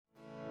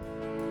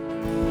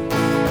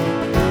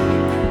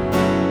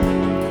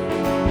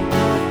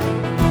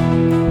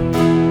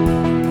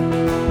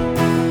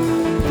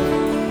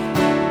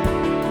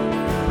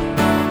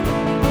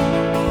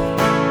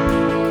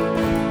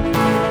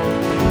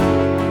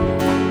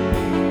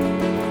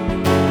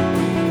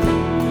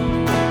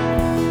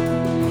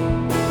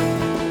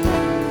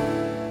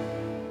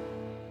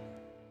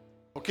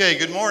Okay,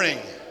 good morning.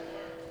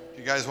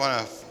 You guys want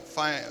to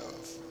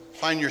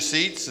find your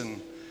seats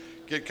and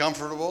get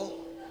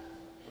comfortable?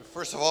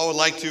 First of all, I would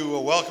like to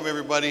welcome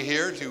everybody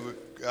here to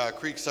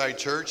Creekside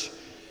Church.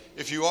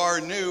 If you are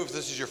new, if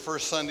this is your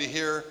first Sunday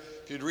here,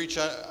 if you'd reach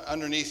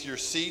underneath your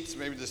seats,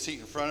 maybe the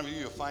seat in front of you,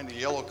 you'll find a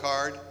yellow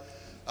card.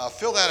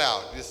 Fill that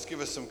out. Just give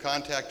us some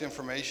contact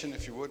information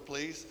if you would,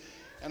 please.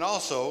 And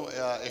also,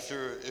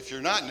 if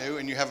you're not new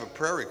and you have a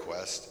prayer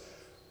request,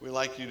 we'd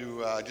like you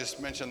to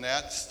just mention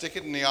that. Stick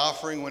it in the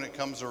offering when it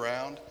comes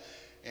around,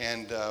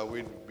 and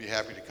we'd be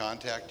happy to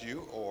contact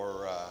you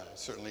or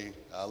certainly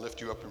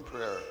lift you up in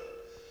prayer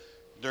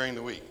during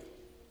the week.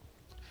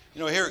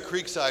 You know, here at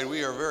Creekside,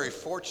 we are very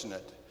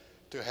fortunate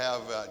to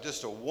have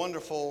just a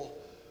wonderful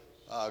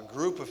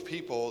group of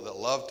people that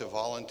love to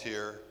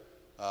volunteer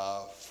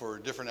for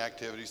different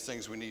activities,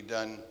 things we need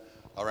done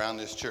around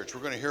this church.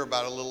 We're going to hear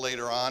about it a little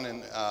later on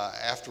and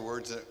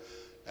afterwards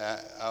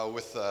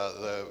with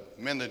the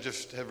men that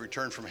just have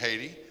returned from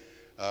Haiti.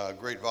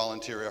 Great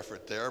volunteer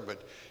effort there.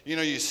 But, you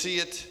know, you see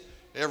it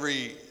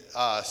every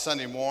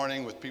Sunday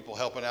morning with people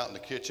helping out in the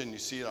kitchen. You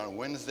see it on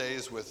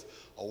Wednesdays with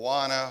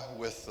Awana,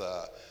 with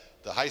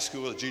the high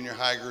school, the junior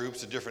high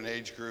groups, the different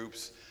age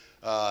groups,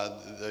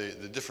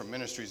 the different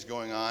ministries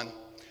going on.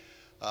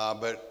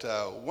 But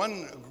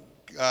one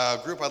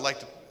group I'd like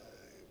to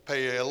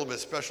pay a little bit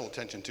special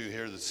attention to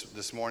here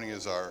this morning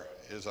is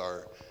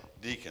our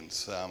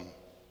deacons.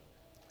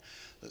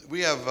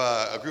 We have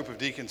a group of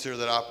deacons here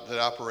that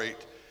operate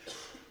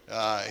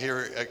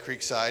here at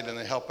Creekside, and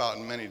they help out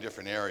in many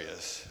different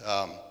areas.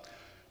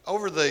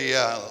 Over the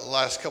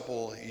last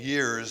couple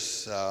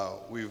years,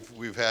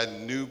 we've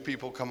had new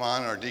people come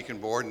on our deacon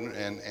board,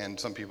 and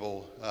some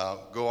people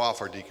go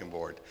off our deacon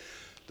board.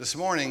 This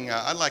morning,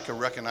 I'd like to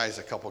recognize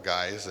a couple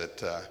guys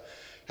that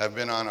have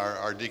been on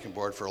our deacon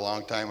board for a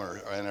long time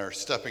and are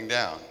stepping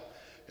down.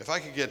 If I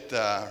could get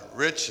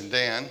Rich and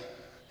Dan.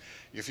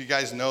 If you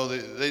guys know,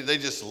 they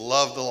just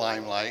love the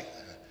limelight.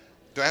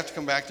 Do I have to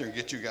come back there and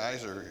get you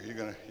guys, or are you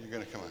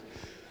gonna come on?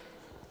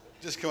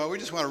 Just come on. We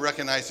just want to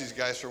recognize these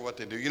guys for what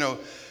they do. You know,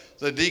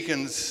 the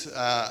deacons,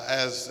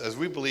 as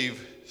we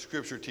believe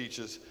Scripture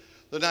teaches,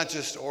 they're not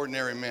just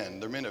ordinary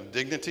men. They're men of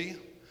dignity.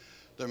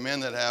 They're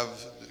men that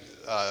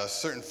have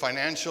certain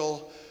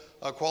financial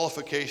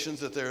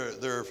qualifications, that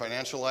their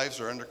financial lives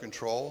are under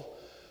control.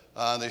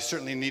 They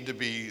certainly need to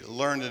be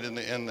learned in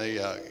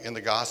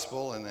the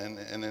gospel and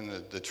in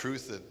the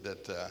truth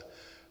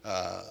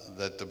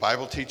that the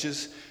Bible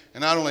teaches.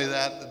 And not only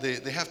that,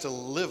 they have to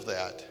live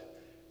that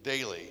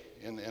daily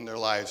in their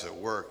lives at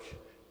work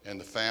and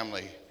the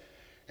family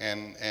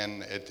and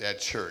at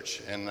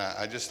church. And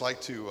I'd just like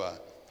to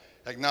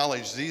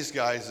acknowledge these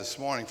guys this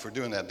morning for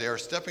doing that. They are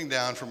stepping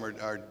down from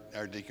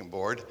our deacon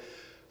board.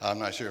 I'm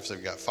not sure if they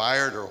got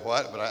fired or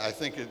what, but I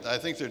think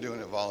they're doing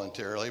it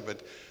voluntarily.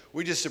 But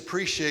we just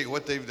appreciate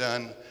what they've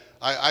done.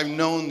 I've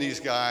known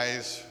these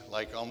guys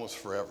like almost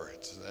forever,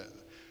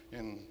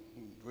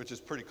 which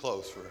is pretty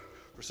close for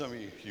some of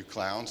you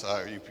clowns,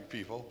 you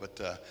people. But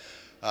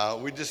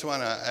we just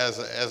want to, as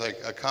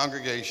a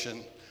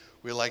congregation,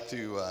 we like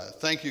to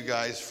thank you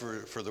guys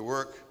for the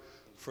work,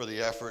 for the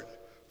effort,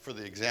 for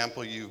the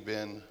example you've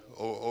been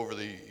over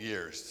the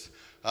years.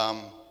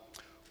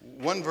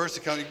 One verse to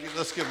come.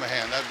 Let's give them a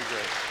hand. That'd be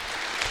great.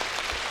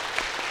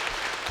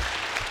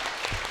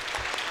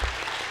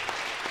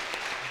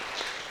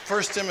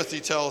 1 Timothy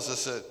tells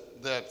us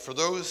that for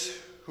those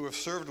who have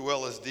served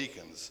well as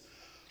deacons,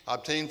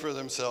 obtain for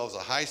themselves a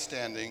high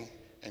standing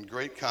and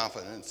great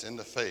confidence in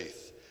the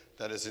faith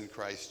that is in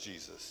Christ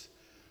Jesus.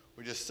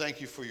 We just thank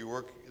you for your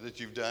work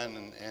that you've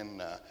done,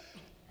 and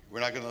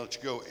we're not going to let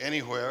you go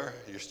anywhere.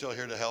 You're still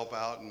here to help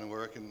out and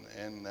work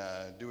and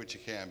do what you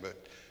can,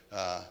 but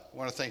I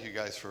want to thank you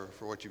guys for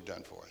what you've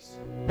done for us.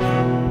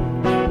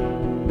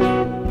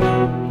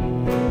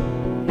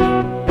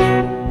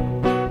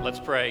 Let's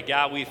pray.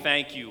 God, we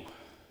thank you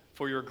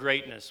for your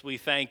greatness. We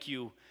thank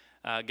you,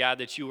 God,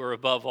 that you are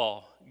above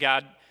all.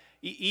 God,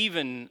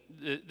 even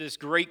this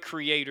great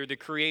creator, the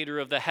creator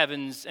of the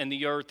heavens and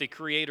the earth, the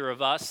creator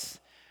of us,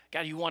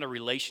 God, you want a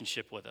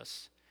relationship with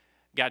us.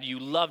 God, you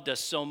loved us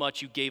so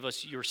much, you gave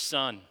us your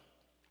son.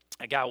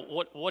 God,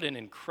 what an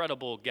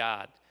incredible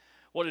God.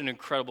 What an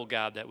incredible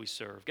God that we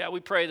serve. God, we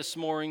pray this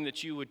morning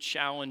that you would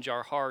challenge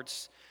our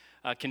hearts,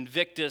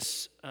 convict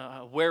us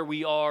where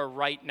we are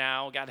right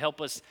now. God,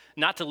 help us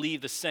not to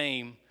leave the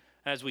same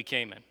as we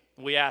came in.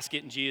 We ask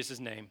it in Jesus'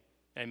 name.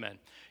 Amen.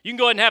 You can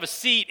go ahead and have a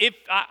seat. If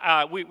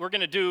we're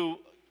going to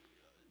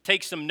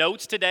take some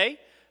notes today.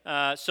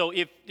 So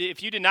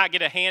if you did not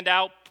get a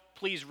handout,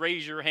 please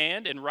raise your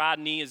hand, and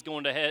Rodney is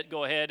going to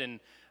go ahead and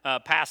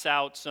pass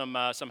out some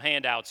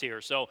handouts here.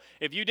 So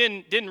if you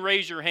didn't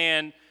raise your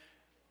hand,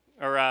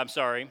 or I'm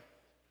sorry,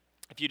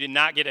 if you did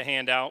not get a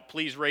handout,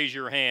 please raise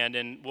your hand,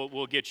 and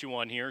we'll get you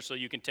one here so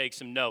you can take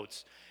some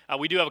notes.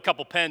 We do have a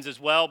couple pens as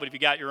well, but if you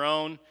got your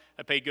own,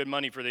 I paid good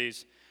money for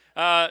these.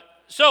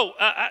 So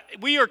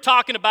we are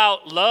talking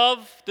about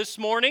love this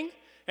morning.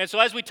 And so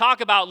as we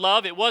talk about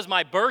love, it was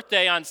my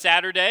birthday on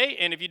Saturday.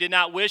 And if you did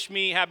not wish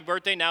me happy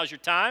birthday, now's your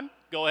time.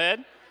 Go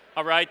ahead.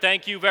 All right,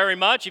 thank you very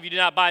much. If you did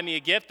not buy me a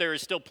gift, there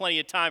is still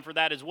plenty of time for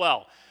that as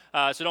well.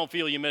 So don't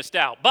feel you missed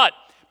out. But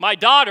my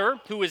daughter,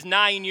 who is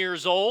 9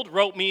 years old,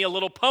 wrote me a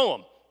little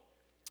poem.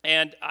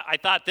 And I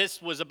thought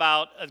this was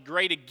about as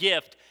great a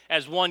gift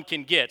as one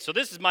can get. So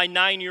this is my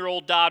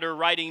 9-year-old daughter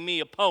writing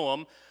me a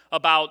poem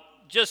about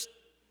just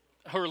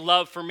her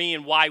love for me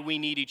and why we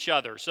need each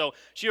other. So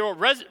she wrote,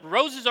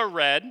 roses are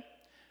red,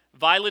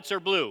 violets are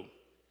blue.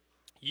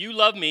 You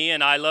love me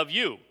and I love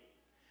you.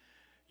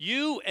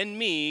 You and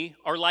me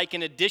are like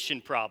an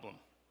addition problem.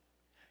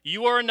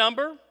 You are a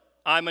number,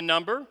 I'm a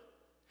number.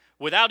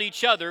 Without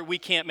each other, we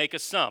can't make a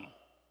sum.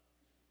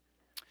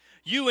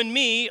 You and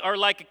me are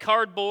like a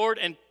cardboard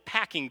and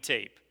packing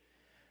tape.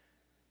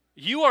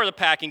 You are the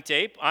packing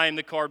tape, I am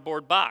the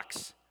cardboard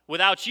box.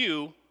 Without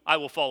you, I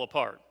will fall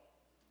apart.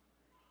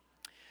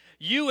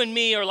 You and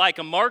me are like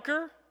a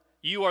marker.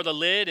 You are the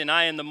lid and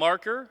I am the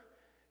marker.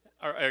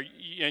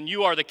 And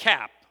you are the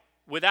cap.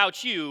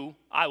 Without you,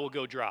 I will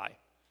go dry.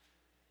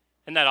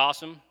 Isn't that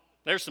awesome?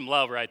 There's some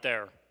love right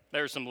there.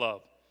 There's some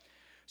love.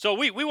 So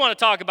we want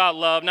to talk about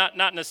love, not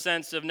in the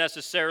sense of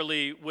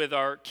necessarily with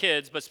our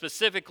kids, but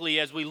specifically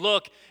as we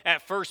look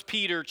at 1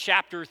 Peter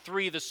chapter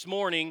 3 this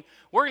morning,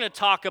 we're going to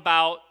talk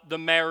about the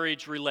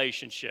marriage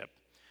relationship.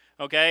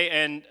 Okay?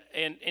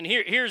 And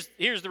here's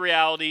the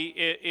reality.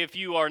 If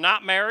you are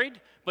not married,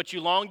 but you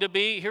long to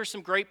be, here's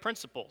some great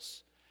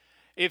principles.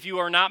 If you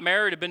are not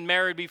married, have been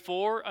married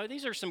before,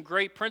 these are some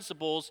great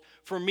principles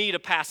for me to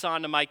pass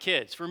on to my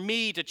kids, for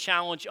me to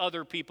challenge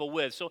other people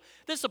with. So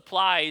this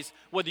applies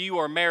whether you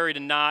are married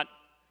or not,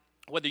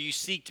 whether you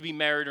seek to be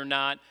married or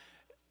not.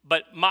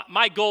 But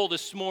my goal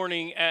this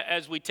morning,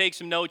 as we take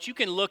some notes, you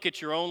can look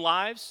at your own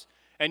lives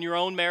and your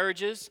own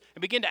marriages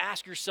and begin to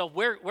ask yourself,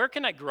 where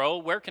can I grow?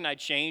 Where can I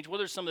change?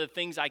 What are some of the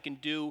things I can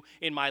do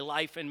in my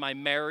life and my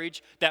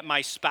marriage that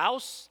my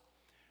spouse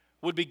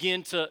would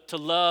begin to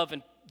love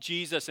and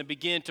Jesus and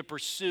begin to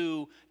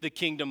pursue the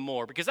kingdom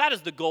more? Because that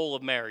is the goal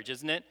of marriage,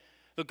 isn't it?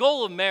 The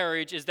goal of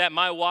marriage is that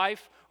my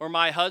wife or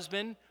my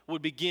husband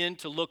would begin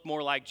to look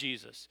more like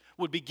Jesus,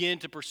 would begin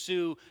to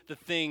pursue the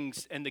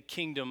things and the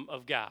kingdom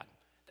of God.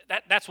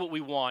 That's what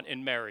we want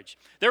in marriage.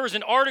 There was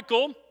an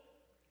article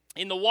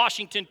in the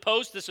Washington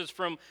Post, this is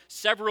from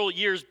several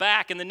years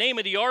back, and the name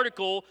of the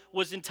article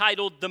was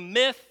entitled "The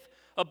Myth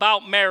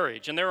About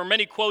Marriage." And there are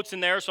many quotes in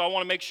there, so I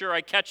want to make sure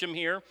I catch them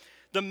here.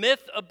 The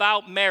myth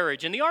about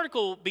marriage. And the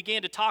article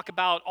began to talk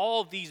about all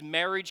of these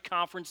marriage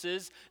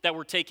conferences that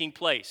were taking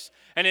place.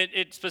 And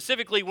it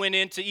specifically went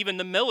into even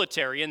the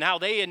military and how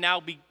they had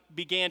now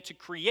began to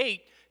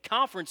create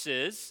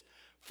conferences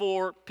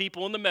for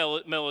people in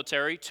the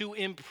military to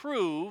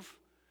improve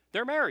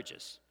their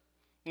marriages.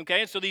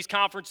 Okay, and so these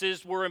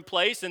conferences were in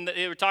place, and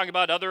they were talking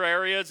about other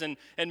areas and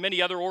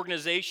many other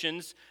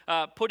organizations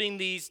putting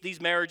these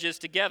marriages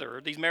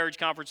together, these marriage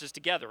conferences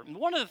together. And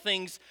one of the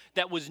things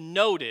that was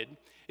noted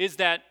is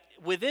that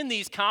within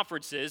these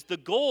conferences, the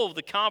goal of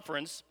the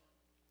conference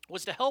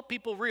was to help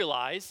people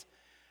realize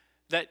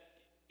that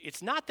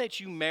it's not that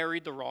you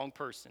married the wrong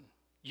person.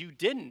 You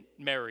didn't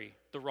marry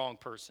the wrong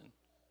person.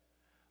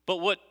 But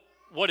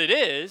what it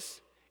is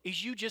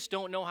you just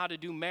don't know how to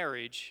do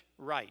marriage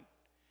right.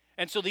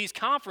 And so these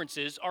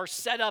conferences are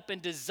set up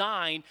and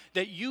designed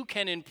that you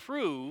can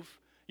improve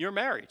your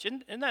marriage.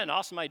 Isn't that an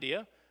awesome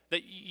idea?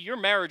 That your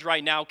marriage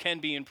right now can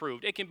be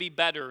improved. It can be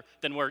better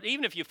than where,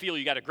 even if you feel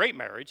you got a great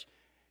marriage,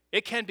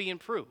 it can be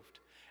improved.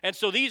 And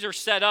so these are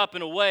set up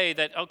in a way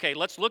that, okay,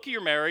 let's look at your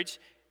marriage.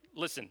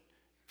 Listen,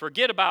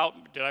 forget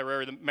about did I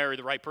marry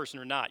the right person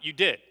or not. You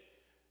did.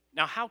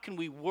 Now, how can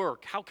we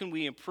work? How can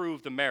we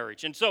improve the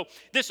marriage? And so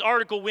this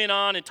article went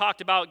on and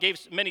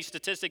gave many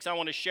statistics I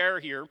want to share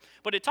here,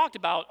 but it talked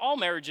about all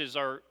marriages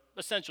are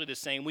essentially the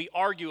same. We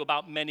argue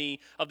about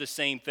many of the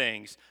same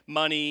things: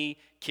 money,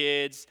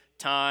 kids,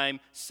 time,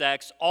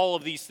 sex, all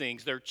of these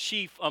things. They're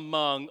chief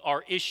among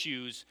our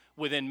issues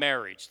within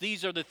marriage.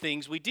 These are the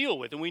things we deal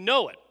with, and we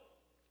know it.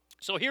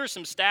 So here are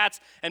some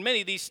stats, and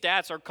many of these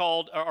stats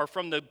are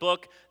from the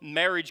book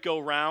Marriage Go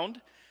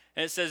Round.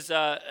 And it says,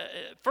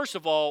 first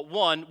of all,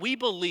 one, we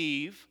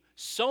believe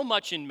so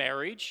much in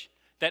marriage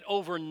that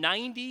over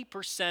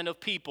 90%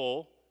 of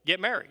people get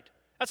married.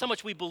 That's how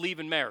much we believe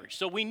in marriage.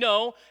 So we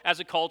know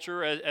as a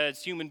culture,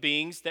 as human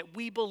beings, that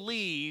we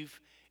believe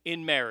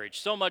in marriage,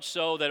 so much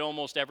so that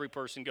almost every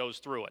person goes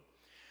through it.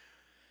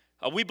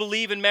 We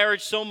believe in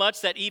marriage so much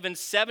that even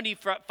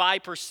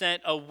 75%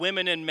 of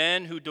women and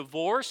men who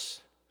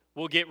divorce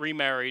will get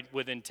remarried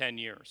within 10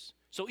 years.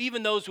 So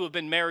even those who have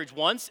been married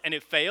once and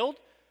it failed,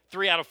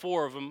 3 out of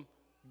 4 of them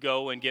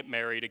go and get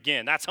married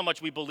again. That's how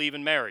much we believe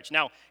in marriage.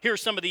 Now,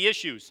 here's some of the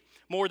issues.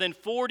 More than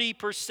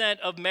 40%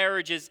 of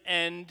marriages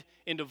end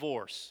in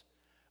divorce,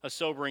 a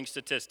sobering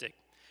statistic.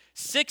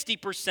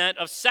 60%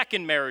 of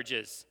second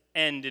marriages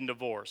end in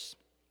divorce.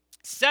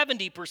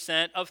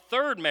 70% of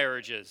third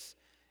marriages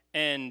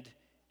end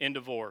in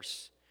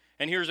divorce.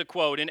 And here's a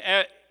quote: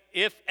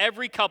 if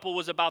every couple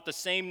has about the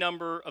same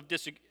number of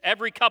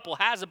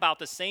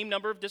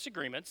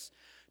disagreements,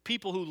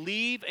 people who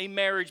leave a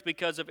marriage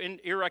because of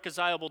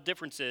irreconcilable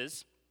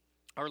differences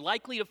are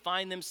likely to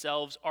find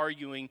themselves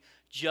arguing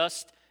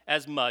just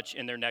as much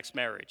in their next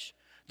marriage.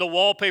 The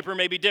wallpaper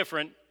may be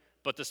different,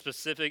 but the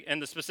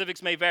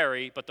specifics may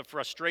vary, but the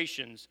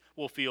frustrations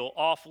will feel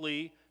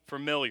awfully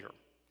familiar.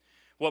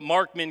 What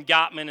Markman,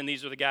 Gottman, and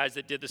these are the guys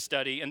that did the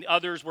study, and the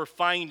others were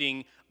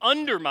finding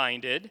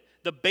undermined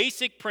the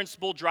basic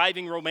principle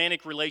driving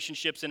romantic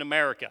relationships in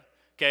America.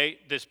 Okay,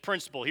 this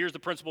principle, here's the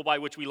principle by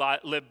which we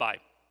live by,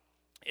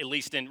 at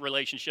least in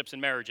relationships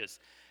and marriages,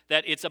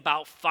 that it's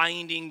about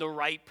finding the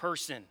right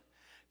person.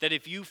 That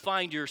if you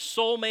find your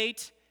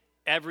soulmate,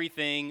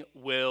 everything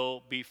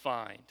will be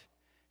fine.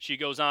 She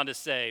goes on to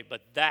say,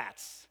 but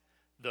that's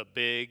the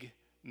big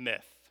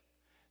myth.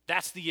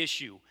 That's the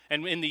issue.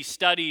 And in these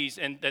studies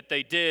that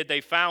they did,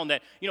 they found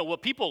that,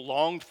 what people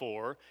longed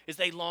for is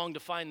they longed to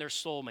find their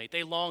soulmate.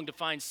 They longed to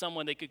find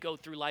someone they could go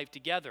through life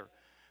together.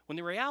 When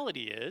the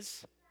reality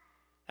is,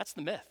 that's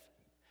the myth.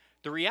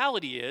 The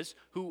reality is,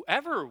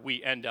 whoever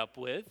we end up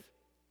with,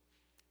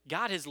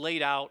 God has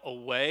laid out a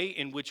way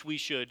in which we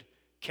should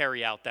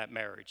carry out that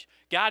marriage.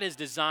 God has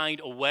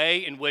designed a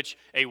way in which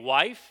a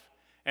wife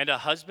and a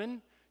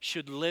husband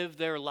should live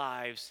their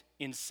lives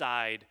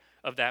inside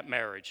of that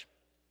marriage.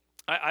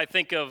 I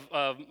think of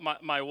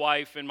my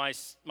wife and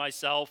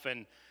myself,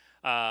 and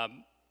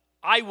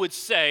I would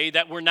say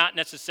that we're not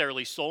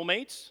necessarily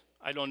soulmates.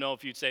 I don't know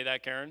if you'd say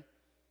that, Karen.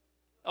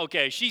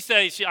 Okay, she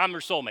says I'm her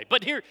soulmate.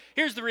 But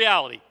here's the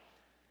reality.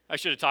 I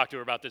should have talked to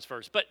her about this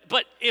first. But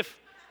if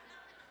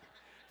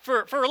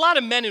for a lot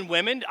of men and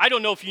women, I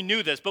don't know if you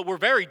knew this, but we're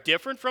very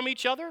different from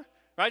each other,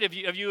 right?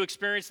 Have you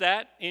experienced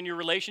that in your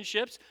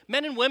relationships?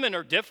 Men and women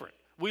are different.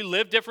 We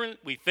live different,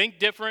 we think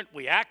different,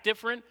 we act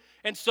different.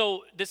 And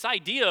so this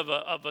idea of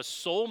a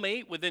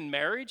soulmate within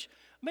marriage,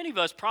 many of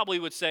us probably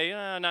would say,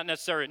 not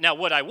necessarily. Now,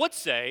 what I would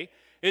say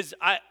is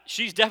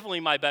she's definitely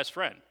my best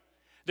friend.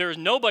 There's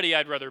nobody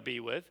I'd rather be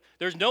with.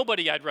 There's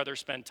nobody I'd rather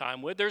spend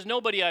time with. There's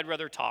nobody I'd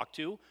rather talk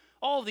to.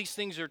 All of these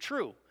things are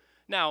true.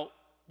 Now,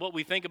 what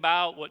we think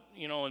about,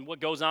 and what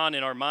goes on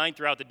in our mind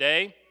throughout the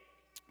day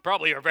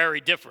probably are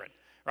very different,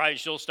 right?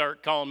 She'll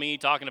start calling me,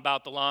 talking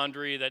about the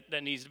laundry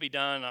that needs to be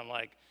done. I'm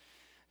like,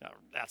 oh,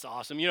 that's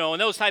awesome,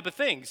 and those type of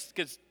things,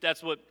 because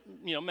that's what,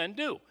 men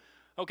do.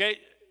 Okay,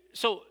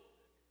 so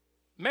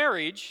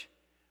marriage,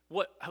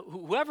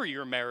 whoever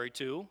you're married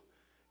to,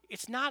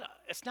 it's not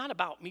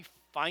about me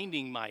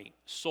finding my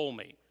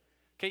soulmate.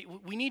 Okay,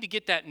 we need to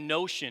get that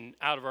notion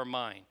out of our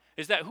mind,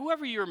 is that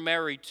whoever you're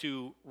married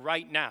to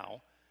right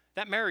now,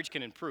 that marriage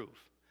can improve.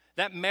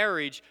 That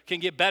marriage can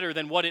get better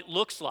than what it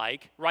looks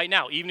like right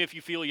now, even if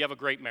you feel you have a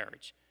great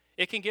marriage.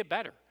 It can get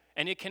better,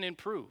 and it can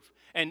improve.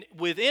 And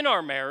within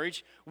our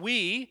marriage,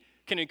 we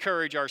can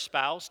encourage our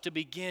spouse to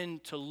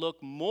begin to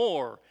look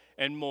more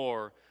and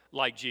more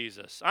like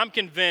Jesus. I'm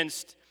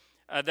convinced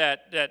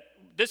that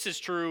this is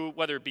true,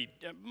 whether it be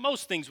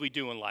most things we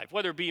do in life,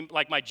 whether it be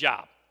like my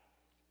job,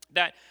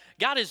 that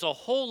God is a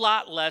whole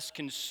lot less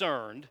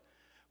concerned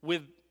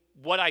with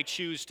what I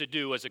choose to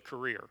do as a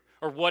career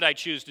or what I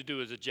choose to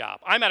do as a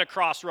job. I'm at a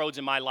crossroads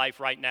in my life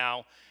right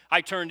now.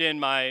 I turned in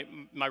my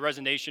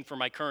resignation for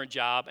my current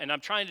job, and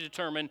I'm trying to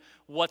determine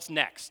what's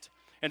next.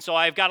 And so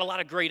I've got a lot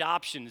of great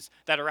options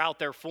that are out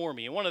there for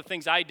me. And one of the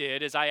things I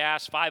did is I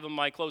asked 5 of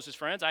my closest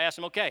friends, I asked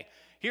them, okay,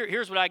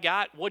 here's what I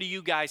got. What do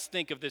you guys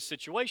think of this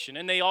situation?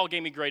 And they all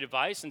gave me great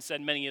advice and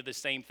said many of the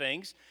same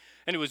things.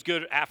 And it was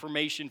good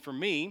affirmation for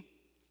me.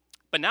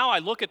 But now I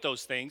look at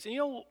those things, and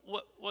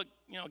what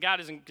God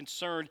isn't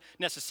concerned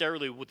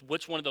necessarily with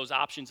which one of those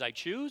options I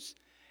choose.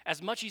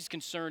 As much as he's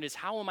concerned is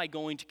how am I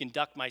going to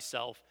conduct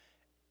myself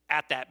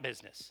at that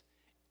business,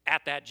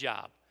 at that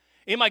job?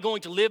 Am I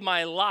going to live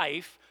my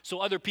life so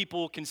other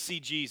people can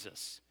see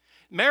Jesus?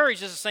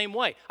 Marriage is the same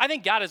way. I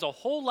think God is a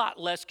whole lot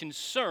less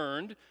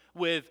concerned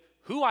with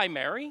who I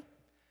marry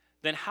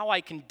than how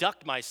I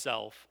conduct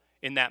myself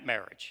in that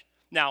marriage.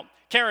 Now,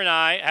 Karen and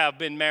I have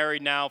been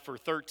married now for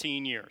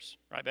 13 years,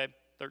 right, babe?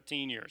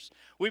 13 years.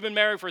 We've been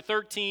married for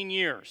 13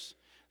 years.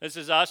 This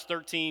is us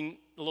a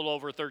little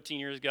over 13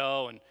 years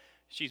ago, and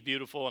she's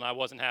beautiful, and I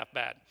wasn't half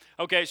bad.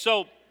 Okay,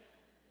 so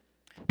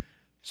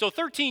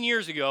 13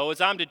 years ago,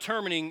 as I'm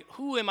determining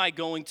who am I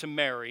going to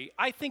marry,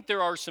 I think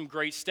there are some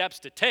great steps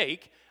to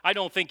take. I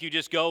don't think you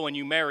just go and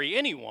you marry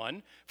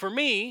anyone. For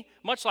me,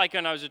 much like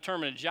when I was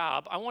determining a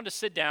job, I wanted to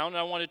sit down and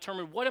I wanted to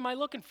determine what am I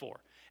looking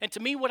for. And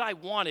to me, what I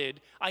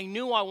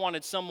knew I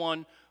wanted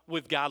someone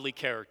with godly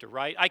character,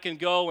 right? I can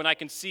go and I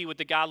can see what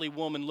the godly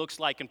woman looks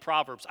like in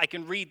Proverbs. I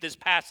can read this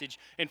passage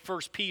in 1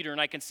 Peter and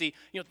I can see,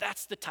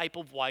 that's the type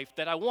of wife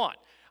that I want.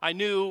 I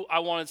knew I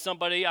wanted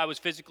somebody I was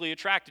physically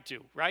attracted to,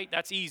 right?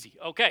 That's easy.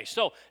 Okay,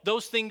 so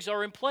those things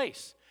are in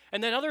place.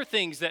 And then other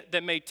things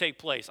that may take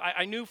place.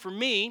 I knew for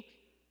me,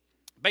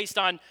 based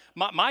on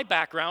my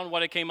background,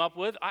 what I came up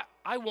with,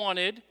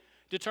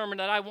 determined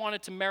that I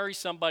wanted to marry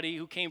somebody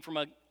who came from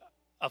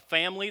a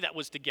family that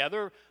was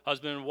together,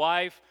 husband and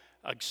wife,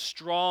 a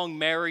strong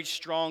marriage,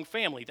 strong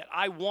family, that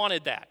I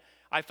wanted that.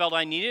 I felt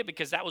I needed it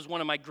because that was one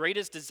of my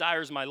greatest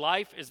desires in my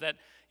life is that,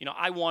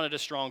 I wanted a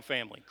strong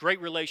family,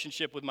 great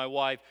relationship with my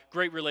wife,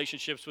 great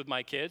relationships with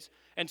my kids.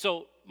 And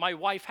so my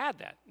wife had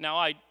that.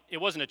 Now,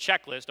 it wasn't a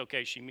checklist.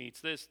 Okay, she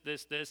meets this.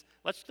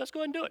 Let's go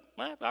ahead and do it.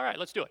 Well, all right,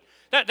 let's do it.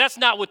 That's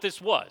not what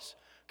this was.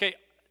 Okay,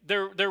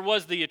 there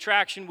was the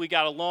attraction. We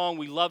got along.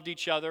 We loved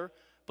each other.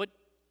 But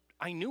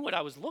I knew what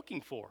I was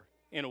looking for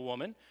in a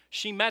woman.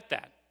 She met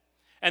that.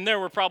 And there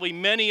were probably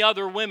many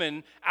other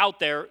women out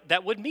there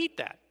that would meet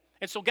that.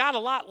 And so got a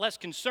lot less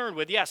concerned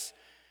with, yes,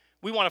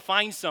 we want to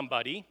find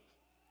somebody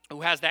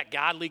who has that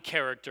godly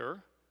character.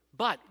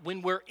 But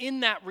when we're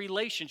in that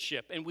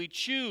relationship and we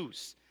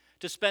choose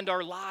to spend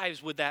our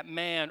lives with that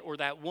man or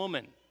that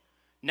woman,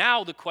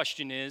 now the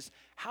question is,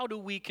 how do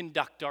we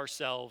conduct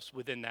ourselves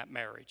within that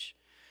marriage?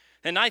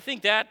 And I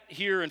think that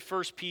here in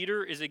 1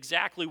 Peter is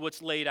exactly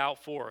what's laid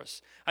out for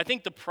us. I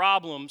think the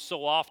problem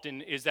so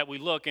often is that we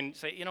look and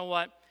say, you know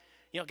what?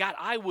 God,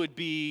 I would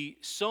be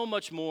so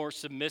much more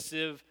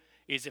submissive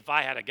is if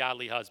I had a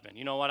godly husband.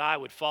 You know what? I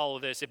would follow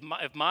this.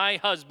 If my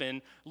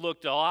husband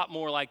looked a lot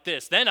more like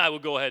this, then I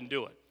would go ahead and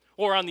do it.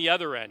 Or on the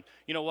other end,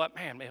 you know what?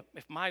 Man,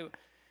 if my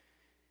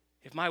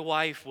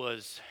wife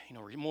was,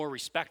 more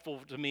respectful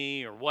to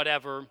me or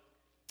whatever,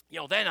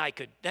 then I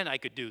could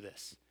do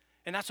this.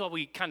 And that's what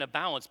we kind of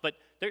balance. But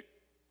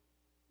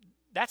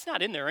that's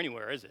not in there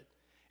anywhere, is it?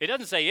 It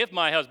doesn't say if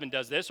my husband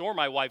does this or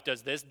my wife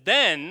does this,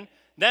 then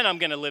I'm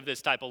going to live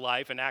this type of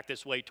life and act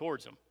this way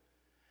towards him.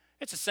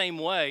 It's the same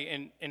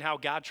way in how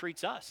God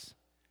treats us.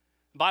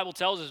 The Bible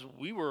tells us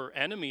we were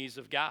enemies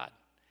of God.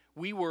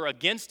 We were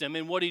against him,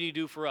 and what did he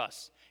do for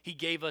us? He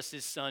gave us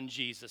his son,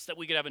 Jesus, that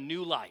we could have a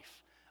new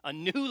life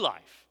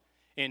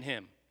in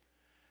him.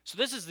 So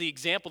this is the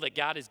example that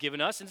God has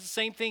given us, and it's the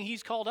same thing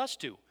he's called us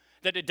to,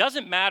 that it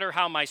doesn't matter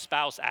how my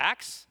spouse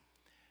acts,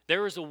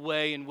 there is a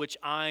way in which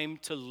I'm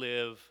to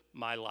live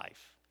my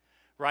life,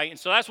 right? And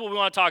so that's what we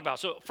want to talk about.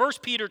 So 1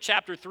 Peter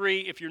chapter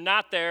 3, if you're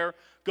not there,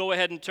 go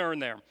ahead and turn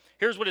there.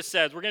 Here's what it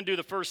says. We're going to do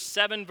the first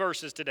 7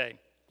 verses today.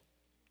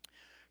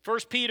 1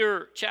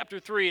 Peter chapter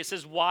 3, it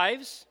says,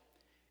 "Wives,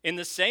 in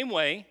the same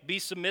way, be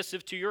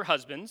submissive to your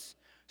husbands,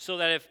 so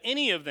that if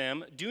any of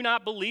them do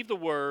not believe the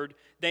word,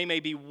 they may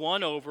be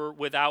won over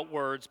without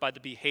words by the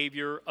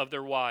behavior of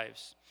their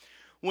wives.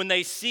 When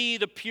they see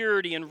the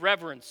purity and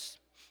reverence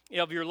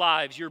of your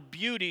lives, your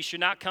beauty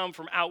should not come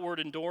from outward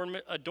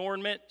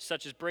adornment,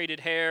 such as braided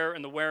hair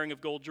and the wearing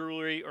of gold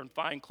jewelry or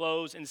fine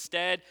clothes.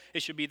 Instead,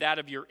 it should be that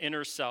of your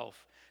inner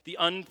self, the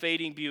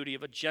unfading beauty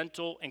of a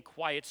gentle and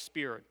quiet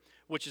spirit,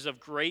 which is of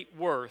great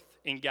worth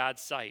in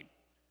God's sight.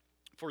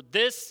 For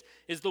this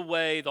is the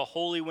way the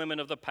holy women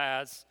of the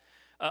past,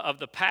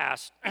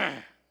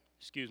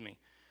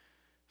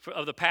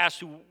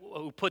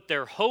 who put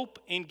their hope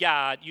in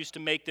God used to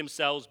make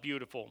themselves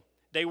beautiful.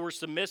 They were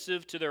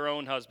submissive to their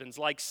own husbands,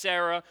 like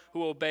Sarah,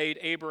 who obeyed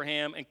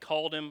Abraham and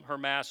called him her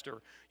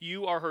master.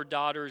 You are her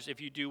daughters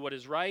if you do what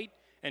is right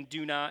and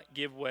do not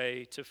give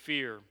way to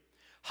fear.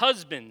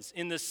 Husbands,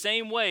 in the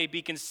same way,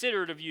 be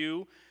considered as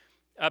you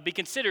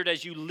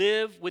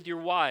live with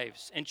your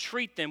wives, and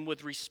treat them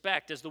with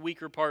respect as the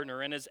weaker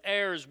partner and as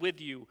heirs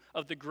with you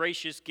of the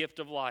gracious gift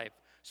of life,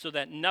 so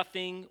that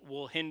nothing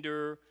will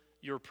hinder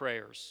your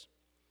prayers."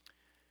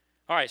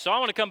 All right, so I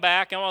want to come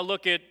back. I want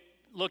to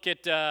look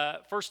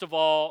at first of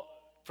all,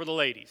 for the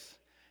ladies.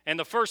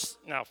 And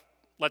now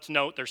let's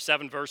note there's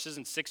 7 verses,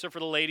 and 6 are for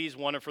the ladies,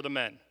 1 are for the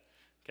men.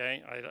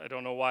 Okay, I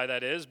don't know why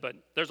that is, but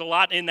there's a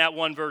lot in that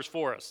one verse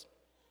for us.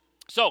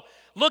 So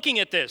looking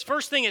at this,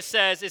 first thing it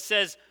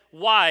says,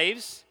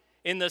 "Wives,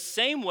 in the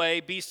same way,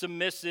 be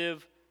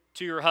submissive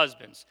to your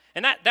husbands."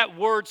 And that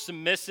word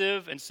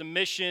submissive and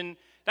submission,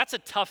 that's a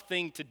tough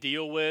thing to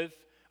deal with.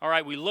 All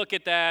right, we look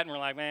at that and we're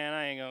like, man,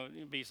 I ain't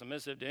going to be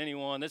submissive to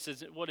anyone.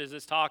 What is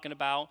this talking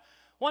about?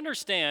 Well,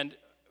 understand,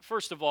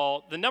 first of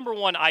all, the number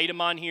one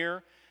item on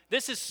here,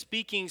 this is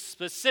speaking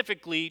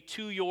specifically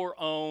to your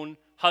own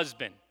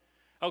husband.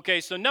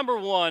 Okay, so number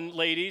 1,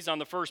 ladies, on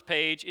the first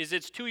page, is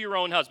it's to your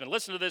own husband.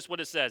 Listen to this,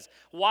 what it says.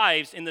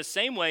 "Wives, in the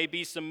same way,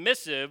 be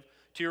submissive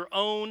to your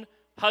own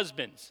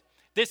husbands."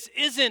 This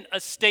isn't a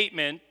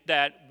statement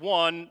that,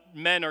 1,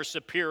 men are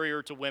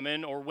superior to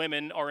women or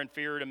women are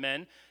inferior to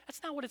men.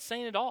 That's not what it's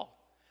saying at all.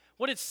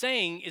 What it's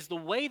saying is the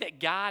way that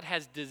God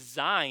has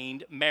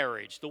designed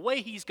marriage, the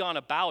way he's gone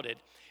about it,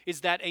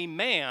 is that a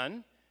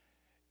man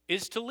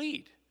is to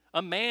lead.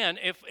 A man,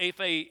 if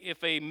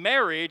a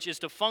marriage is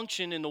to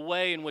function in the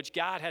way in which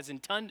God has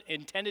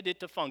intended it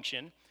to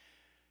function,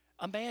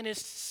 a man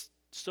is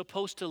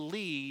supposed to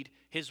lead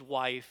his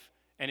wife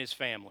and his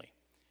family.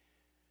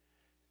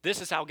 This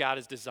is how God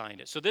has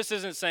designed it. So this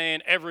isn't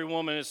saying every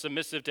woman is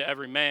submissive to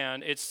every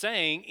man. It's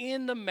saying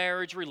in the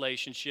marriage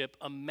relationship,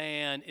 a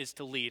man is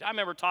to lead. I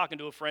remember talking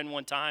to a friend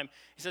one time.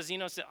 He says,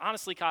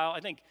 honestly, Kyle, I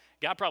think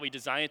God probably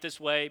designed it this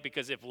way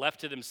because if left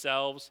to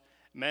themselves,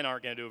 men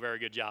aren't going to do a very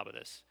good job of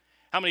this.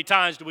 How many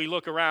times do we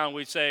look around,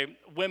 we say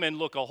women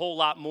look a whole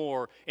lot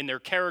more in their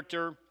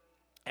character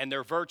and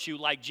their virtue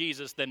like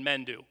Jesus than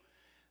men do?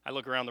 I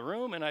look around the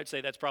room and I'd say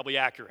that's probably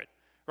accurate,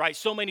 right?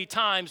 So many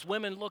times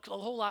women look a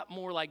whole lot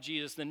more like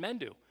Jesus than men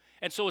do.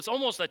 And so it's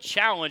almost a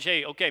challenge.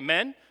 Hey, okay,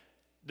 men,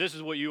 This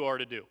is what you are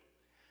to do,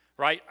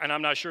 right? And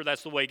I'm not sure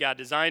that's the way God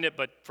designed it,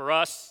 but for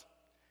us,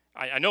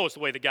 I know it's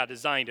the way that God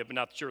designed it, but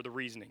not sure the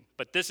reasoning.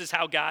 But this is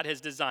how God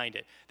has designed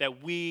it,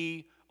 that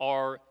we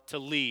are to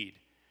lead.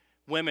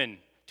 Women,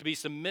 to be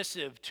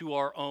submissive to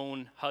our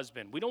own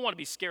husband. We don't want to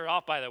be scared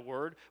off by that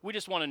word. We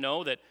just want to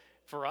know that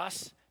for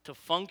us to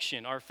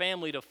function, our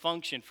family to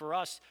function, for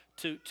us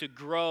to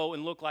grow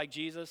and look like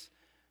Jesus,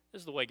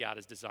 this is the way God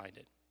has designed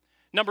it.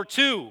 Number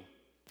two,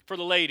 for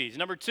the ladies.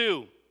 Number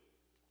two,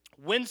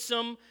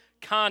 winsome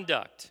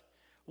conduct.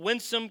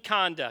 Winsome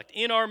conduct.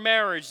 In our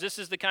marriage, this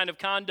is the kind of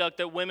conduct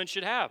that women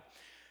should have.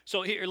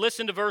 So here,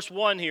 listen to verse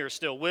 1 here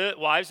still.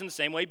 Wives, in the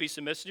same way, be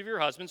submissive to your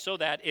husbands, so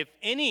that if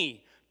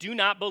any do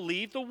not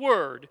believe the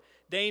word,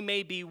 they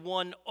may be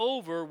won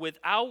over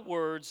without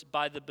words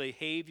by the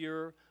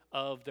behavior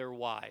of their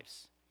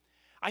wives.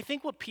 I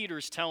think what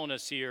Peter's telling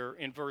us here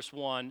in verse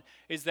 1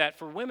 is that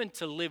for women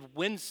to live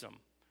winsome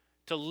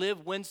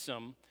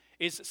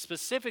is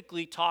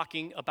specifically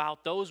talking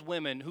about those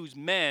women whose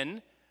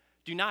men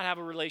do not have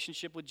a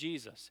relationship with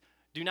Jesus,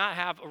 do not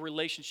have a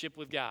relationship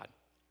with God.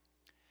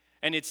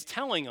 And it's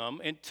telling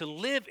them and to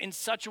live in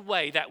such a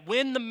way that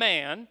when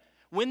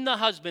the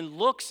husband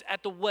looks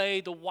at the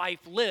way the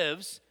wife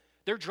lives,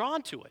 they're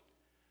drawn to it.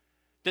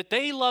 That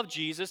they love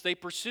Jesus, they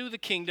pursue the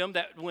kingdom,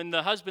 that when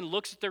the husband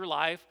looks at their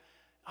life,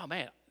 oh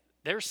man,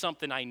 there's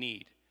something I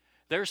need.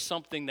 There's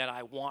something that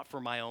I want for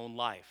my own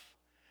life.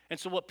 And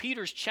so what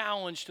Peter's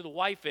challenge to the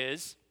wife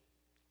is,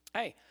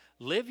 hey,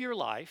 live your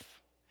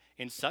life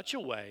in such a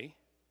way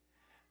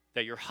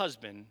that your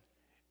husband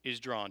is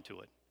drawn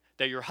to it.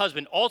 That your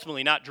husband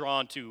ultimately not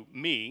drawn to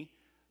me,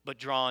 but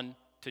drawn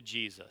to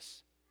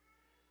Jesus.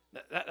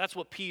 That's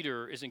what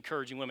Peter is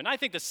encouraging women. I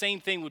think the same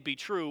thing would be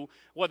true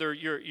whether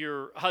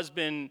your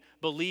husband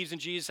believes in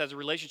Jesus, has a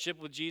relationship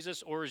with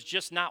Jesus, or is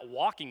just not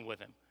walking with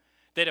him.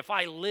 That if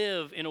I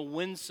live in a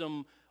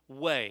winsome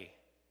way,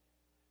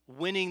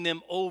 winning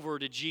them over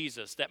to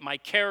Jesus, that my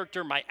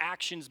character, my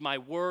actions, my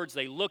words,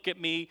 they look at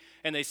me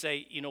and they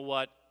say, you know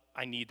what,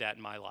 I need that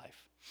in my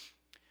life.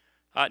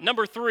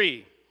 Number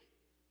 3,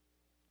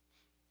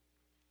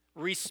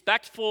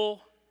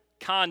 respectful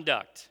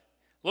conduct.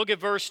 Look at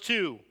verse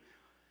 2.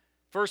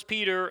 1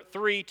 Peter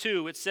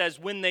 3:2, it says,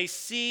 when they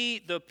see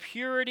the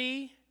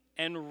purity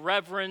and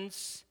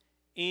reverence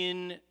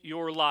in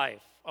your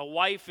life. A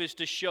wife is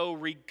to show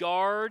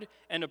regard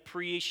and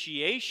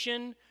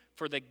appreciation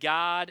for the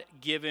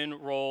God-given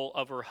role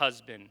of her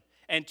husband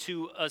and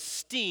to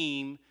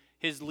esteem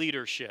his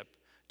leadership.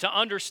 To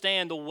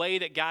understand the way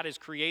that God has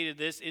created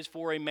this is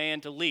for a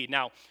man to lead.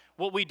 Now,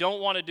 what we don't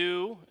want to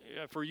do,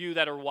 for you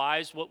that are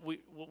wise, what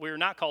we're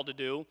not called to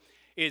do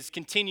is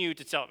continue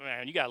to tell,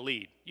 man, you got to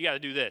lead. You got to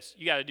do this.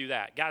 You got to do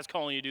that. God's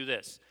calling you to do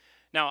this.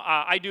 Now,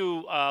 I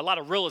do a lot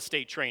of real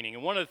estate training,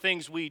 and one of the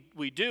things we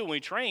do when we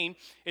train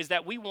is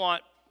that we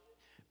want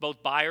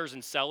both buyers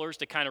and sellers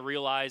to kind of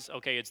realize,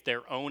 okay, it's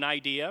their own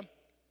idea.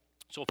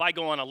 So if I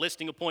go on a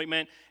listing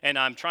appointment and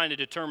I'm trying to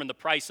determine the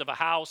price of a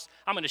house,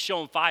 I'm going to show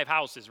them 5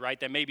 houses, right,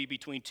 that may be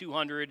between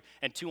 $200,000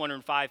 and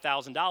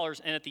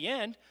 $205,000. And at the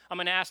end, I'm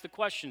going to ask the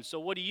question,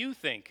 so what do you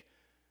think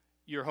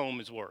your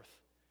home is worth?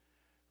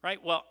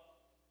 Right? Well,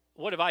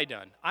 what have I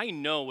done? I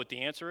know what the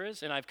answer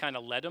is, and I've kind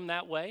of led them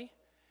that way.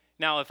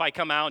 Now, if I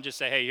come out and just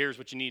say, hey, here's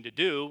what you need to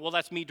do, well,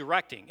 that's me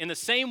directing. In the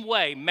same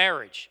way,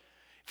 marriage,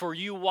 for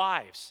you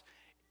wives,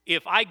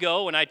 if I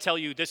go and I tell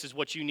you this is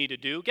what you need to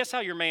do, guess how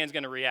your man's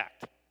going to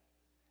react?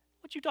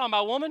 What you talking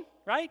about, woman?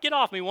 Right? Get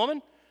off me,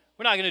 woman.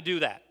 We're not going to do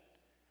that.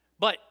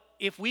 But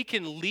if we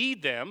can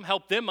lead them,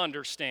 help them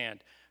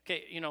understand,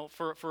 okay,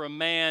 for a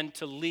man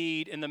to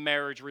lead in the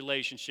marriage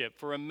relationship,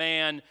 for a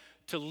man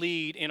to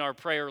lead in our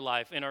prayer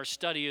life, in our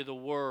study of the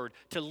Word,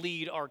 to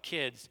lead our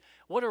kids,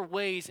 what are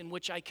ways in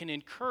which I can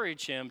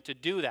encourage him to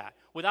do that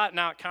without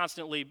not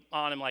constantly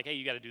on him like, hey,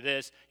 you got to do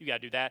this, you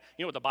got to do that.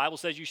 You know what the Bible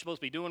says you're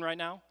supposed to be doing right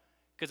now?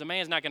 Because a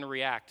man's not going to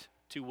react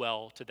too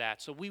well to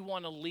that. So we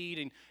want to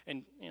lead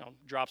and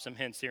drop some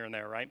hints here and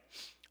there, right?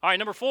 All right,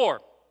 number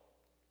 4,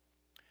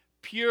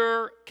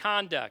 pure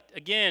conduct.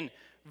 Again,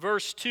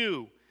 verse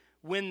 2,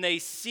 when they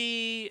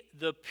see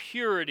the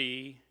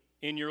purity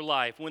in your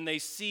life, when they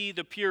see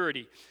the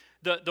purity.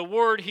 The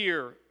word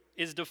here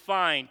is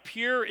defined.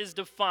 Pure is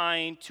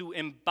defined to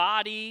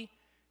embody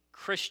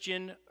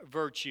Christian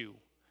virtue.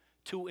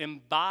 To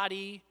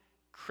embody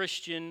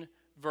Christian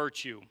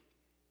virtue.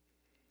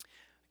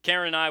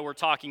 Karen and I were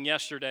talking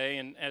yesterday,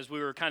 and as we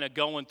were kind of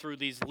going through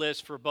these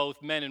lists for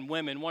both men and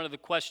women, one of the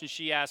questions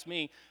she asked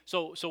me,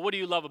 so what do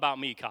you love about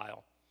me,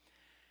 Kyle?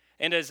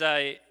 And as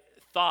I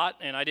thought,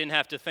 and I didn't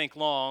have to think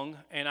long,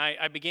 and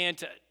I began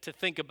to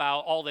think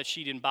about all that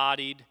she'd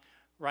embodied,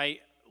 right,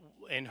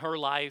 in her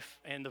life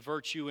and the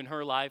virtue in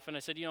her life. And I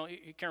said,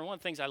 Karen, one of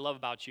the things I love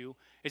about you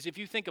is if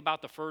you think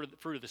about the fruit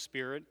of the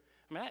Spirit,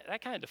 I mean,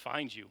 that kind of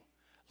defines you.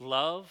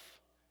 Love,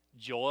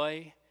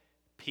 joy,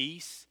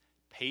 peace,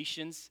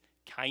 patience,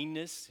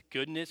 kindness,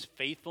 goodness,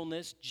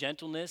 faithfulness,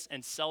 gentleness,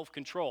 and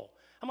self-control.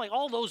 I'm like,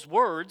 all those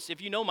words,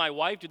 if you know my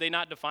wife, do they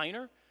not define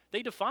her?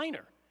 They define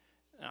her.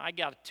 Now, I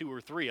got 2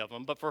 or 3 of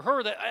them, but for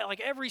her,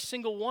 like every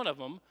single one of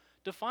them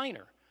define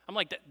her. I'm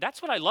like,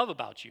 that's what I love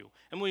about you.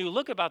 And when you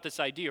look about this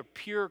idea of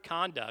pure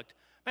conduct,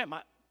 man,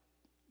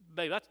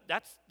 babe,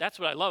 that's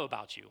what I love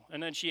about you.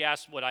 And then she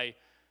asked what I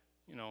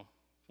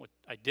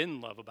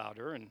didn't love about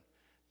her, and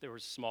there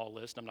was a small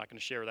list. I'm not going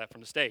to share that from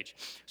the stage.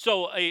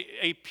 So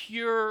a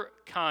pure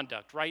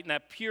conduct, right? And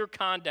that pure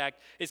conduct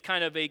is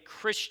kind of a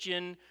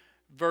Christian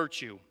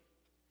virtue.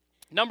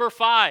 Number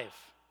 5,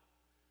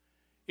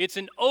 it's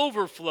an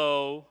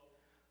overflow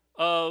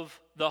of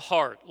the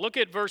heart. Look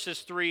at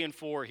verses 3 and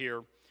 4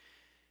 here.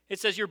 It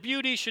says, your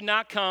beauty should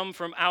not come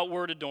from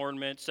outward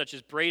adornment, such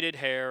as braided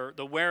hair,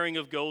 the wearing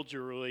of gold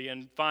jewelry,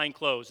 and fine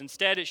clothes.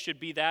 Instead, it should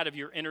be that of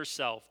your inner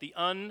self, the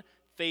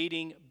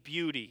unfading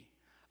beauty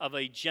of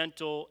a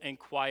gentle and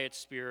quiet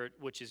spirit,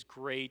 which is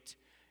great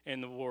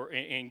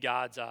in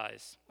God's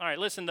eyes. All right,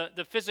 listen,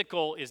 the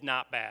physical is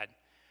not bad.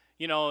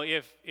 You know,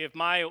 if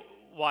my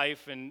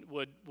wife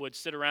would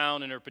sit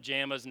around in her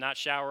pajamas and not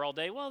shower all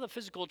day, well, the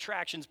physical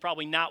attraction's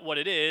probably not what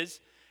it is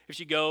if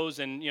she goes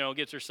and,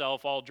 gets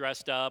herself all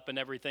dressed up and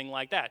everything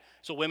like that.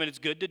 So women, it's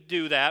good to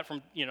do that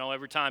from,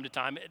 every time to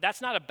time.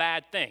 That's not a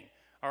bad thing,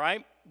 all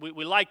right?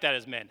 We like that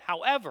as men.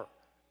 However,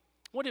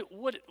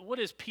 what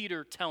is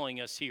Peter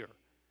telling us here?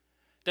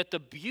 That the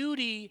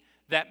beauty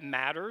that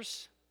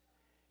matters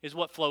is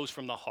what flows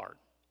from the heart.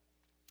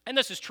 And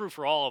this is true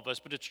for all of us,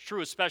 but it's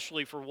true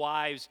especially for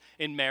wives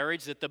in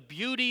marriage, that the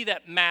beauty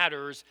that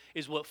matters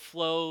is what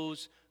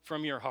flows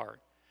from your heart.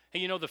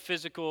 And the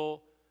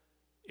physical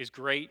is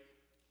great,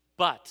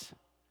 but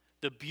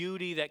the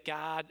beauty that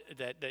God,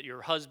 that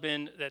your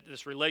husband, that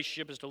this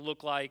relationship is to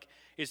look like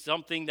is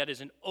something that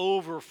is an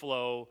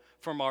overflow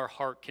from our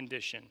heart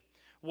condition.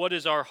 What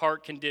is our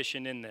heart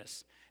condition in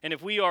this? And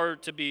if we are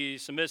to be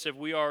submissive,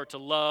 we are to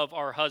love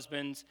our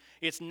husbands.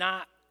 It's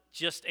not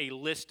just a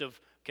list of,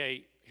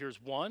 okay,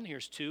 here's 1,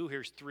 here's 2,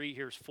 here's 3,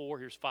 here's 4,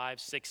 here's 5,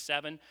 6,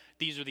 7.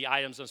 These are the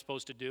items I'm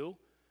supposed to do.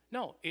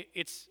 No,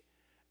 it's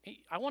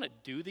I want to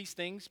do these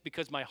things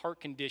because my heart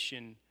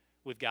condition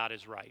with God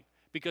is right.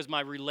 Because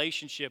my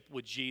relationship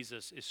with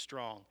Jesus is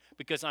strong.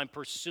 Because I'm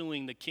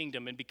pursuing the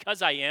kingdom. And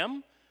because I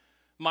am,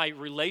 my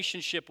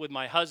relationship with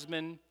my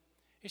husband,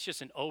 it's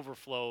just an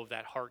overflow of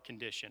that heart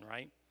condition,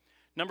 right?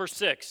 Number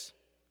 6.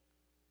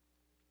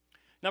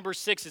 Number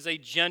 6 is a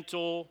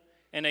gentle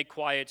and a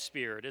quiet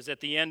spirit. Is at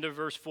the end of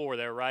verse 4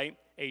 there, right?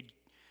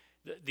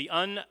 The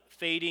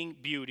unfading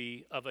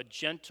beauty of a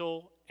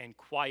gentle and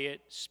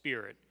quiet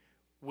spirit,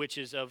 which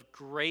is of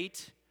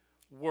great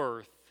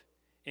worth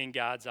in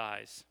God's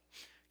eyes.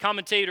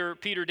 Commentator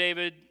Peter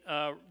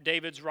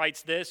Davids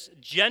writes this: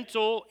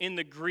 gentle in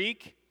the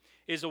Greek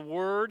is a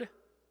word,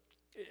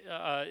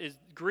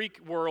 Greek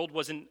word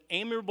was an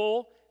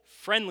amiable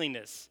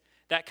friendliness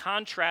that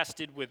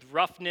contrasted with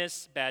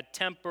roughness, bad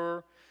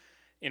temper.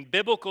 In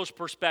biblical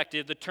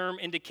perspective, the term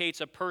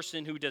indicates a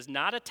person who does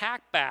not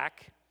attack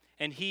back,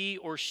 and he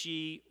or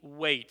she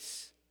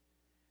waits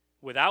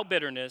without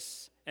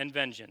bitterness and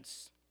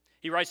vengeance.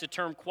 He writes the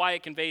term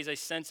quiet conveys a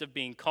sense of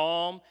being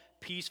calm,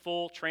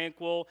 peaceful,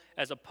 tranquil,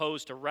 as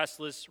opposed to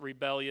restless,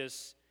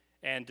 rebellious,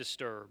 and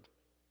disturbed.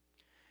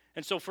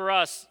 And so for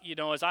us,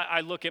 as I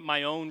look at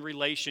my own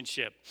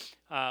relationship,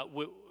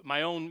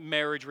 my own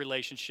marriage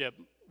relationship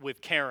with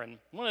Karen,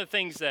 one of the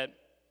things that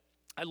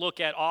I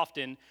look at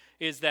often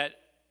is that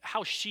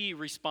how she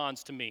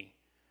responds to me,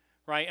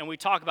 right? And we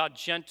talk about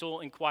gentle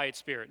and quiet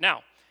spirit.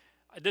 Now,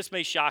 this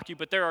may shock you,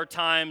 but there are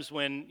times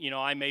when,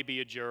 I may be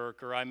a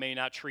jerk or I may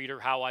not treat her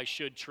how I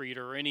should treat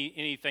her or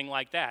anything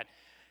like that.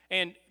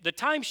 And the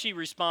time she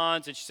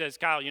responds and she says,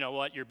 Kyle, you know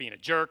what? You're being a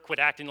jerk. Quit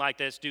acting like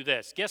this. Do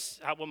this. Guess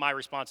what my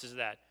response is to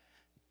that?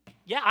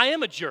 Yeah, I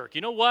am a jerk.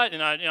 You know what?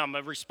 And I'm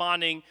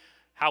responding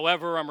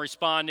however I'm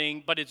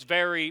responding, but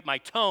my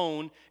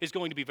tone is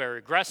going to be very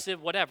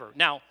aggressive, whatever.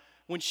 Now,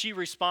 when she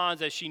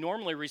responds as she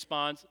normally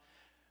responds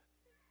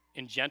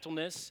in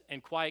gentleness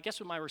and quiet, guess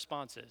what my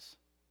response is?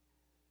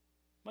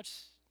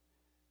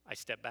 I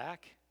step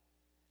back.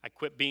 I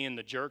quit being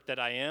the jerk that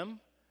I am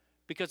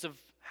because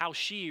of how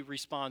she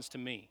responds to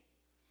me.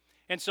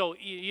 And so,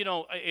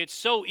 it's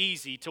so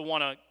easy to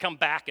want to come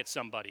back at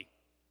somebody.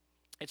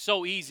 It's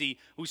so easy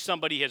when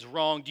somebody has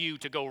wronged you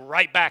to go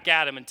right back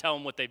at them and tell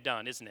them what they've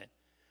done, isn't it?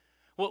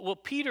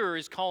 What Peter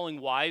is calling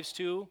wives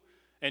to,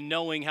 and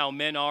knowing how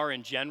men are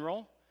in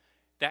general,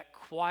 that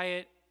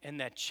quiet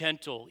and that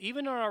gentle,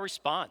 even in our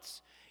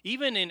response,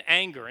 even in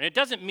anger. And it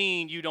doesn't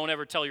mean you don't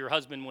ever tell your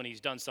husband when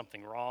he's done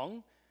something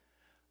wrong,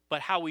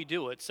 but how we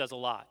do it says a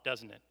lot,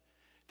 doesn't it?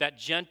 That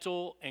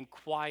gentle and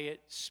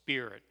quiet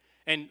spirit.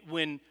 And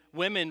when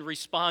women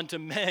respond to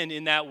men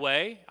in that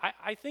way,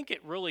 I think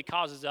it really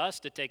causes us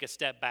to take a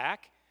step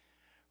back,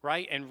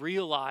 right, and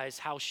realize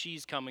how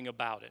she's coming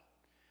about it.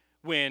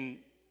 When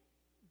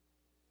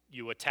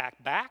you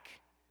attack back,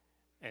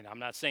 and I'm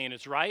not saying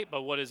it's right,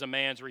 but what is a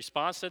man's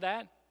response to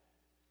that?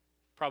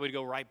 Probably to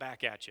go right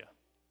back at you.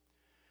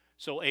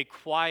 So a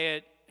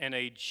quiet and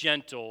a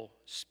gentle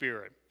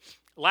spirit.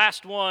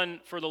 Last one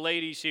for the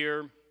ladies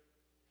here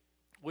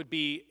would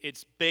be,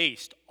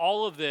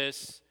 all of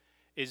this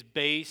is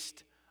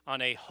based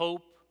on a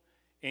hope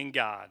in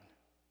God.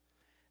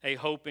 a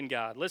hope in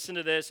God. Listen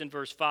to this in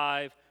verse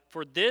 5.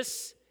 For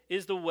this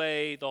is the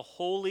way the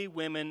holy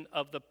women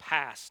of the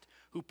past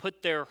who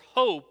put their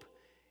hope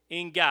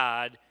in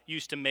God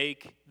used to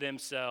make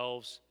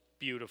themselves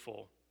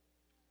beautiful.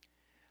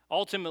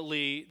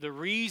 Ultimately, the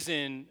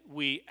reason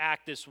we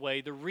act this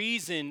way, the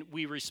reason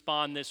we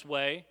respond this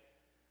way,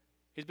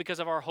 is because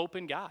of our hope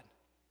in God.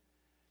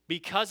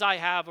 Because I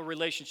have a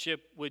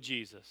relationship with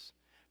Jesus,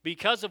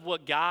 because of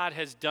what God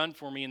has done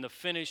for me in the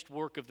finished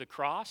work of the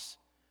cross,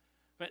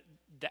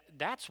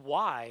 that's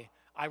why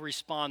I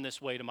respond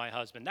this way to my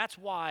husband. That's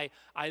why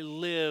I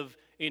live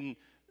in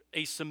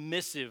a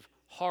submissive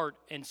heart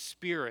and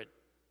spirit.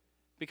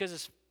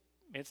 Because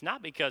it's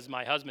not because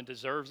my husband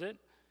deserves it,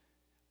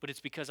 but it's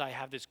because I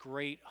have this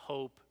great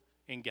hope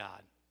in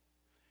God.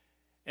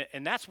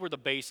 And that's where the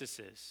basis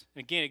is.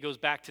 And again, it goes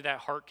back to that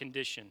heart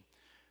condition.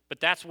 But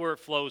that's where it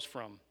flows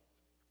from.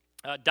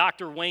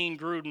 Dr. Wayne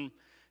Grudem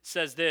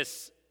says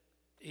this.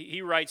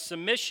 He writes,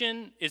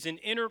 submission is an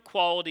inner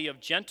quality of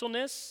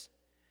gentleness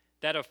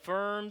that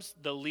affirms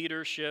the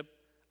leadership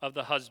of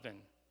the husband.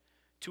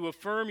 To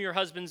affirm your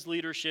husband's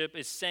leadership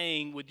is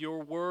saying with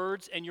your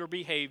words and your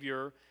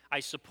behavior, I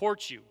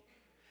support you.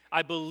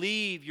 I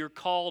believe you're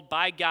called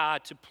by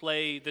God to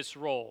play this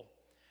role.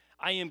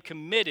 I am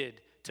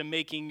committed to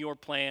making your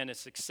plan a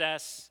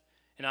success,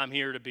 and I'm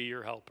here to be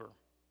your helper.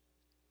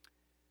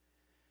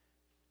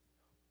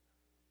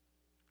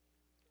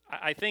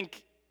 I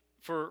think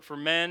for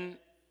men,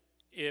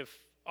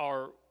 if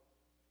our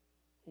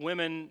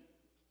women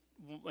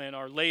and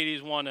our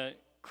ladies want to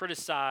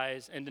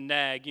criticize and to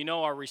nag,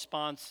 our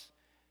response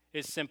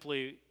is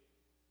simply,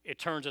 it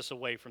turns us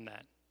away from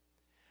that.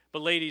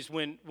 But ladies,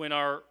 when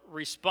our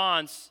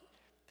response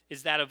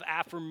is that of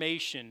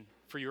affirmation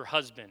for your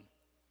husband,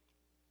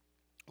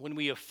 when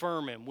we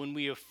affirm him, when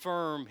we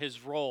affirm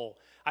his role,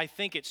 I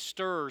think it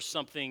stirs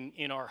something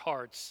in our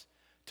hearts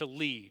to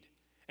lead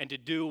and to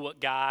do what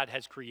God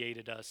has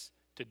created us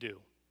to do.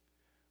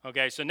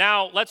 Okay, so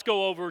now let's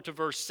go over to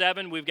verse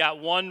 7. We've got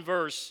one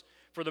verse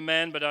for the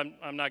men, but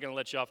I'm not going to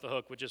let you off the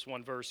hook with just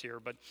one verse here.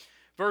 But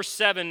verse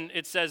 7,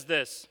 it says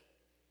this,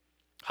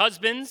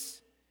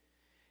 husbands,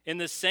 in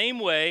the same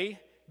way,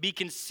 be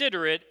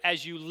considerate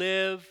as you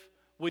live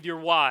with your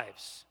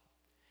wives,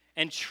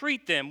 and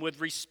treat them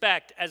with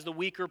respect as the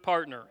weaker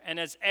partner, and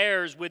as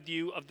heirs with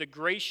you of the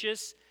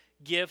gracious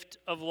gift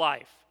of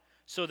life,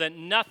 so that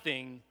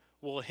nothing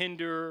will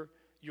hinder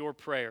your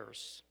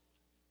prayers.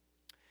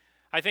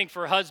 I think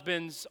for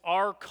husbands,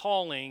 our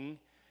calling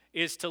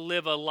is to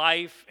live a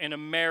life and a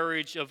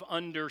marriage of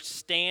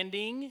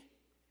understanding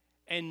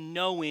and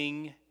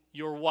knowing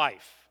your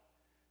wife.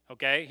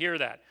 Okay, hear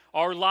that.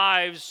 Our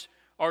lives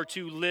are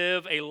to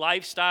live a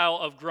lifestyle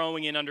of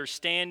growing in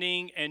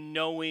understanding and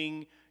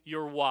knowing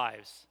your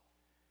wives.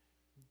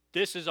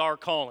 This is our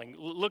calling.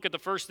 Look at the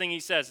first thing he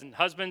says. And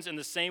husbands, in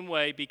the same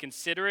way, be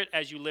considerate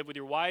as you live with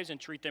your wives and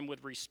treat them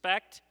with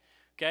respect.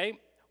 Okay?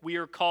 We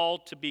are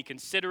called to be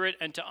considerate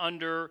and to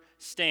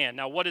understand.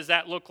 Now, what does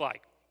that look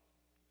like?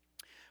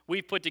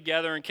 We've put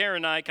together, and Karen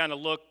and I kind of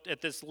looked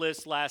at this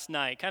list last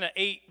night, kind of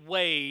 8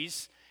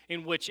 ways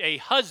in which a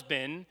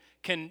husband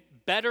can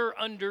better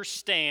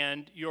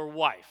understand your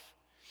wife.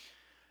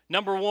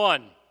 Number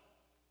 1.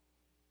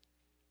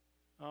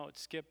 Oh, it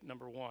skipped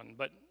number 1,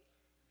 but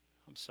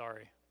I'm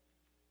sorry.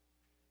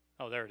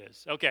 Oh, there it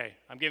is. Okay,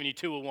 I'm giving you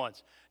 2 at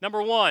once.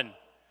 Number 1,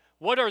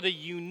 what are the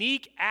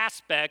unique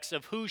aspects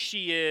of who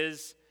she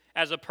is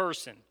as a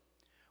person?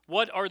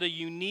 What are the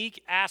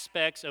unique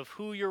aspects of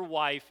who your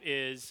wife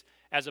is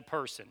as a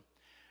person?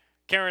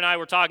 Karen and I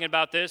were talking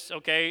about this,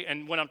 okay,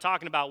 and when I'm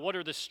talking about what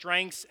are the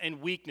strengths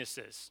and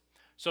weaknesses,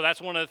 so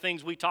that's one of the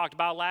things we talked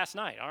about last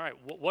night. All right,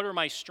 what are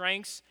my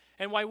strengths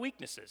and my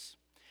weaknesses?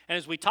 And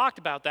as we talked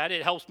about that,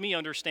 it helps me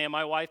understand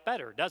my wife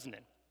better, doesn't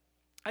it?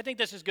 I think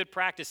this is good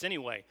practice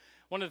anyway.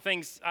 One of the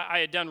things I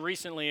had done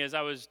recently is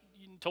I was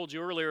told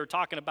you earlier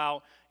talking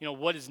about,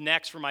 what is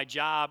next for my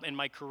job and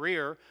my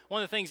career.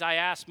 One of the things I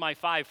asked my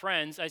 5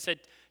 friends, I said,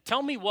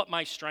 tell me what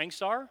my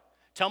strengths are,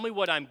 tell me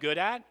what I'm good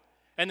at,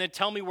 and then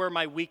tell me where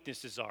my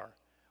weaknesses are.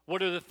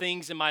 What are the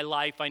things in my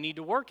life I need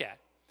to work at?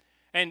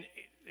 And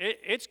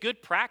it's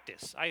good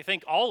practice. I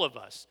think all of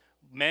us,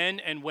 men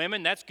and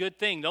women, that's a good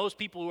thing. Those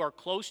people who are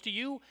close to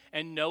you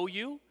and know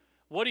you,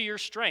 what are your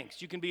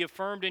strengths? You can be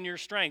affirmed in your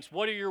strengths.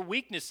 What are your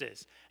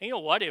weaknesses? And you know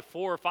what? If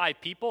 4 or 5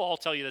 people all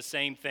tell you the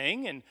same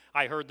thing, and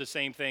I heard the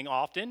same thing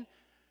often,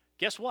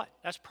 guess what?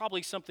 That's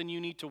probably something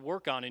you need to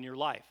work on in your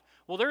life.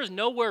 Well, there is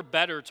nowhere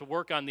better to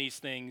work on these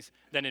things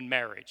than in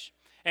marriage.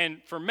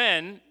 And for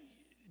men,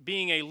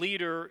 being a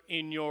leader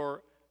in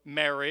your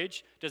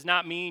marriage does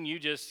not mean you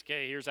just,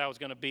 okay, here's how it's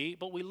going to be,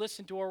 but we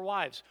listen to our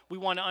wives. We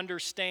want to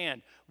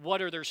understand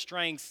what are their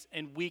strengths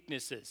and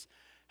weaknesses.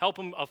 Help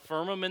them,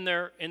 affirm them in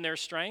their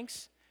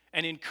strengths,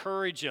 and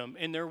encourage them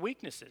in their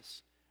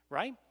weaknesses,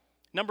 right?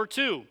 Number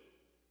 2,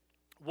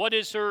 what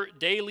is her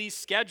daily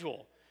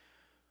schedule?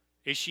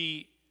 Is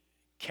she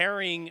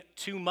carrying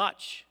too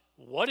much?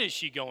 What is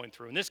she going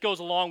through? And this goes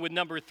along with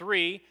number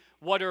 3,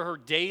 what are her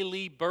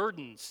daily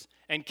burdens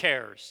and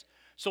cares?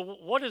 So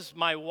what is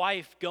my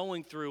wife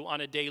going through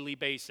on a daily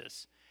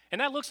basis?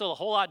 And that looks a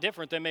whole lot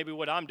different than maybe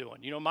what I'm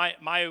doing. You know,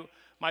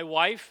 my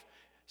wife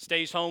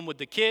stays home with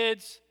the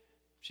kids.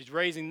 She's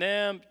raising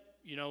them.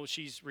 You know,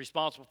 she's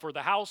responsible for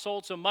the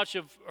household. So much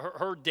of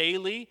her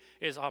daily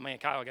is, oh man,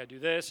 Kyle, I got to do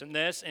this and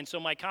this. And so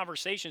my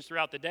conversations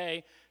throughout the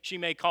day, she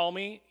may call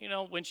me, you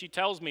know, when she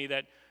tells me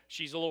that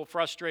she's a little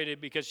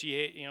frustrated because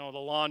the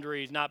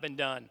laundry has not been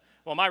done.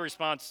 Well, my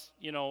response,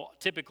 you know,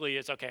 typically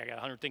is, okay, I got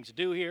 100 things to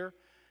do here,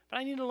 but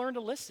I need to learn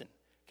to listen.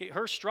 Okay,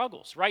 her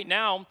struggles. Right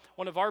now,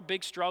 one of our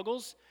big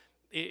struggles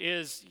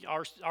is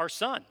our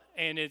son.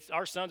 And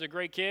our son's a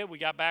great kid. We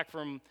got back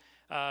from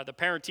the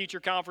parent-teacher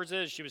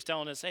conferences. She was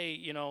telling us, hey,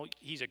 you know,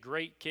 he's a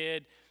great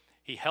kid.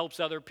 He helps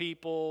other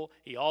people.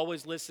 He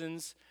always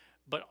listens.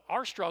 But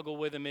our struggle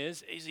with him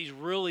is he's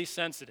really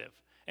sensitive.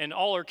 And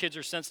all our kids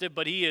are sensitive,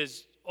 but he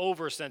is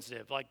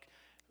oversensitive. Like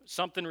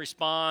something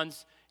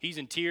responds, he's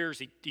in tears,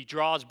 he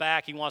draws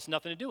back, he wants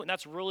nothing to do. And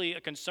that's really a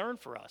concern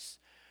for us.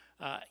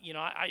 You know,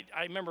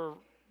 I remember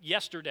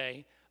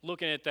yesterday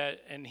looking at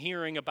that and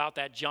hearing about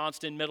that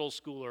Johnston middle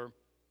schooler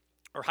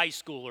or high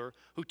schooler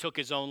who took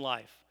his own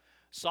life.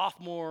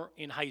 Sophomore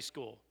in high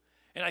school.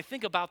 And I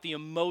think about the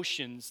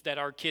emotions that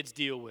our kids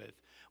deal with,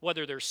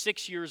 whether they're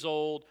 6 years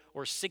old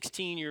or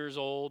 16 years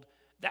old.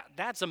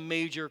 That's a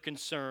major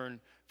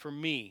concern for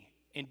me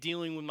in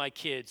dealing with my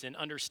kids and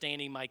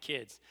understanding my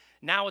kids.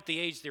 Now at the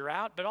age they're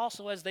at, but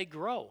also as they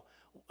grow.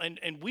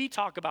 And we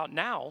talk about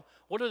now,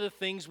 what are the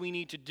things we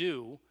need to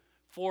do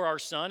for our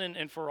son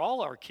and for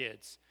all our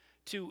kids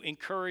to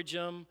encourage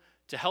them,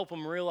 to help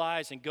them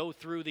realize and go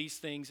through these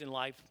things in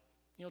life,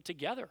 you know,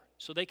 together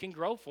so they can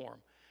grow for them.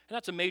 And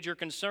that's a major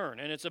concern,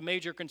 and it's a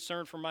major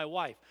concern for my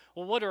wife.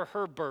 Well, what are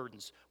her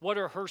burdens? What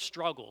are her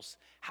struggles?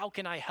 How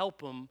can I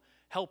help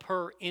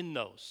her in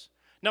those?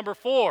 Number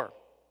 4,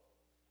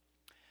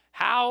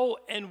 how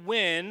and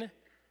when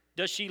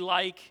does she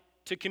like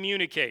to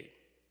communicate?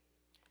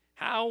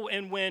 How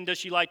and when does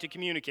she like to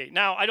communicate?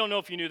 Now, I don't know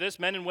if you knew this,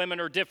 men and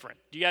women are different.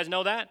 Do you guys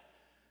know that?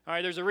 All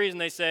right, there's a reason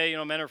they say, you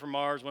know, men are from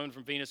Mars, women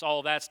from Venus, all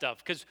of that stuff,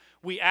 because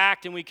we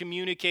act and we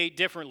communicate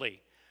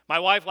differently. My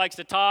wife likes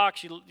to talk.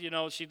 She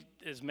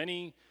is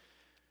many,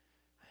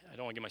 I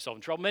don't want to get myself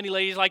in trouble. Many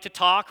ladies like to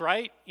talk,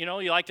 right? You know,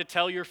 you like to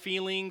tell your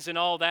feelings and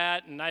all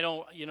that, and I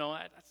don't, you know,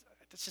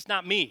 that's just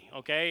not me,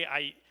 okay?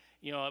 A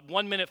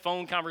 1-minute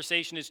phone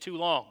conversation is too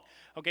long.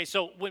 Okay,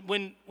 so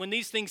when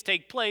these things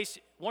take place,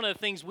 one of the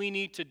things we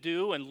need to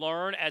do and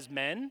learn as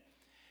men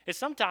is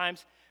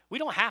sometimes we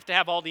don't have to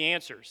have all the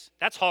answers.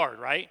 That's hard,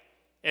 right?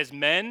 As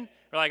men,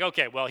 we're like,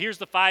 okay, well, here's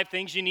the 5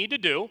 things you need to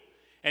do,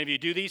 and if you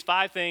do these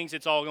 5 things,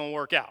 it's all going to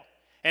work out.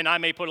 And I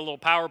may put a little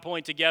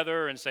PowerPoint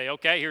together and say,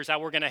 okay, here's how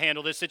we're going to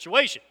handle this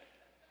situation.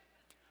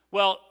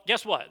 Well,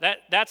 guess what?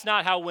 That's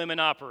not how women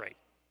operate.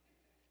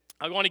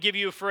 I want to give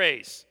you a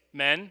phrase,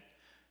 men.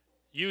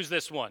 Use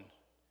this one.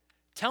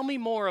 Tell me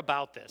more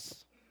about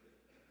this.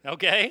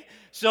 Okay?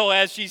 So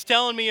as she's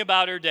telling me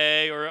about her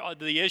day or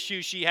the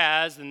issues she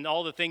has and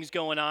all the things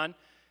going on,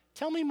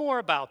 tell me more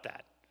about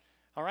that.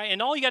 All right?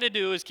 And all you got to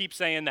do is keep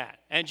saying that.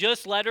 And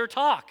just let her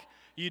talk.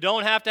 You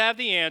don't have to have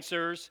the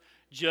answers.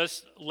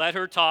 Just let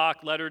her talk.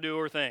 Let her do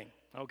her thing.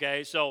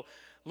 Okay? So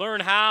learn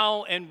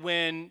how and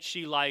when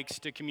she likes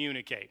to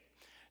communicate.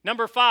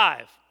 Number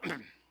 5,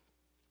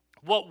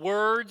 what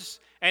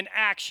words and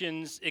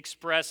actions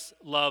express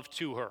love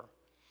to her.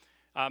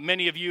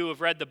 Many of you have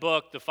read the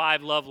book, The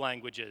 5 Love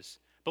Languages,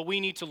 but we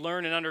need to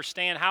learn and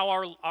understand how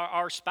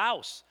our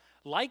spouse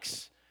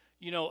likes,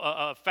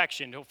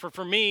 affection.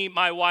 For me,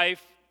 my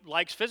wife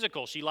likes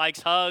physical. She likes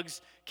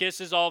hugs,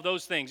 kisses, all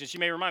those things. And she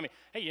may remind me,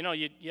 hey,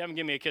 you haven't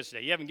given me a kiss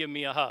today. You haven't given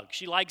me a hug.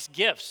 She likes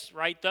gifts,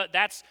 right?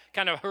 That's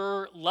kind of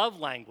her love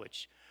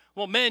language.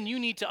 Well, men, you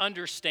need to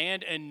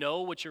understand and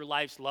know what your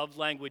life's love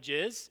language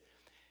is.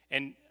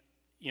 And,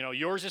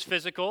 yours is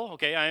physical.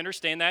 Okay, I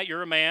understand that.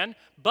 You're a man.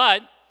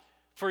 But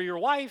for your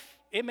wife,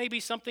 it may be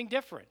something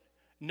different.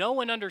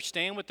 Know and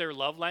understand what their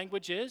love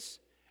language is,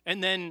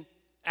 and then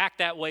act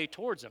that way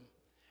towards them.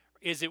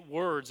 Is it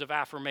words of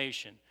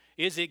affirmation?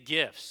 Is it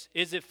gifts?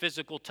 Is it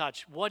physical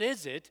touch? What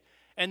is it?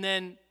 And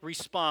then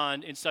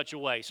respond in such a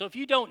way. So if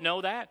you don't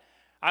know that,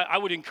 I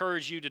would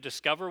encourage you to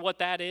discover what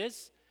that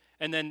is,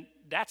 and then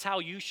that's how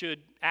you should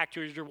act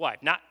towards your wife.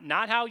 Not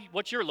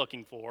what you're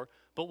looking for,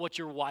 but what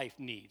your wife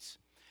needs.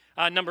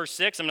 Number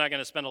 6, I'm not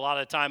going to spend a lot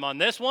of time on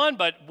this one,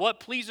 but what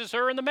pleases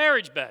her in the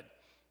marriage bed?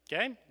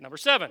 Okay, number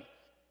 7.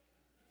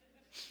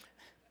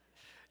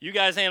 You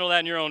guys handle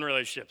that in your own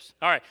relationships.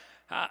 All right.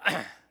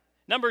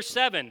 Number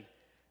 7,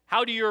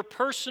 how do your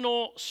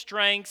personal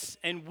strengths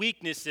and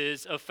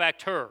weaknesses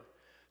affect her?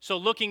 So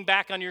looking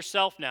back on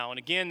yourself now, and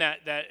again,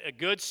 that a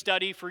good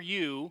study for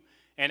you,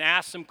 and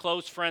ask some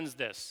close friends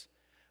this.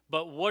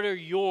 But what are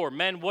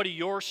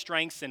your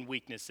strengths and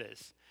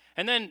weaknesses?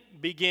 And then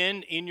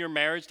begin in your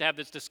marriage to have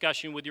this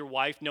discussion with your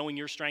wife, knowing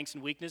your strengths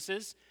and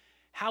weaknesses.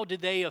 How do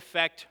they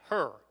affect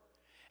her?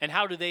 And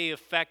how do they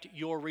affect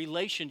your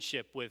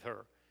relationship with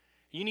her?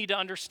 You need to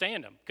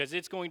understand them because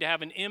it's going to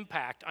have an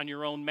impact on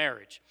your own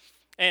marriage.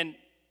 And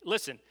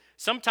listen,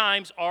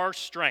 sometimes our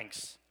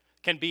strengths,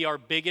 can be our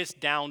biggest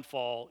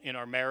downfall in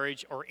our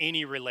marriage or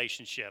any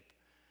relationship.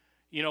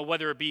 You know,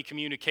 whether it be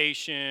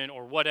communication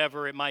or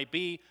whatever it might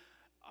be.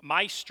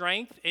 My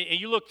strength, and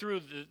you look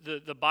through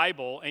the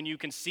Bible and you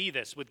can see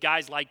this with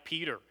guys like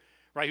Peter,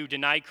 right, who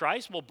denied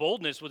Christ. Well,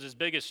 boldness was his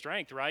biggest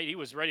strength, right? He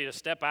was ready to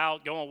step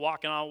out, go and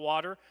walking on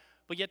water,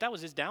 but yet that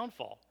was his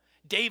downfall.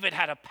 David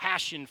had a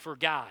passion for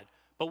God,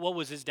 but what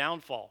was his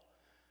downfall?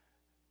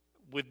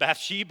 With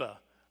Bathsheba,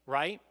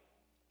 right?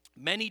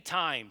 Many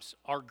times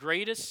our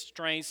greatest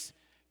strengths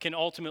can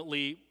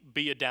ultimately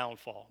be a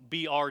downfall,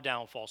 be our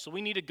downfall. So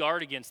we need to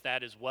guard against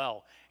that as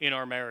well in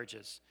our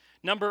marriages.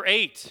 Number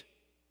 8,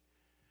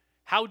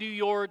 how do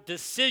your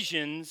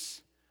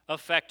decisions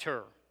affect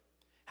her?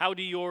 How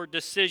do your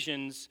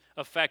decisions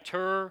affect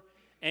her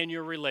and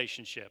your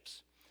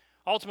relationships?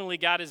 Ultimately,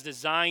 God has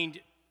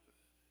designed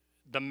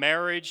the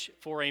marriage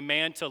for a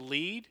man to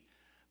lead,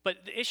 but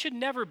it should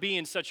never be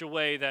in such a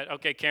way that,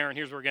 okay, Karen,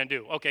 here's what we're going to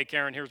do. Okay,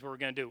 Karen, here's what we're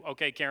going to do.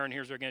 Okay, Karen,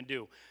 here's what we're going to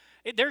do.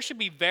 There should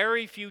be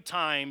very few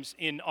times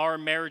in our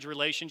marriage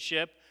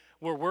relationship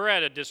where we're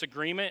at a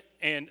disagreement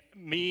and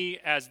me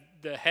as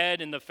the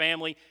head in the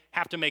family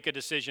have to make a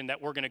decision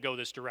that we're going to go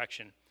this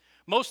direction.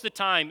 Most of the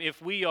time,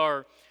 if we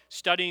are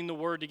studying the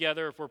Word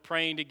together, if we're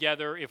praying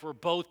together, if we're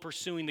both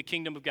pursuing the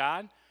kingdom of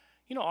God,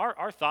 you know,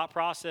 our thought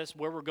process,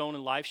 where we're going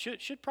in life,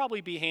 should probably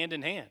be hand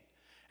in hand.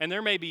 And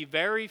there may be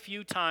very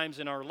few times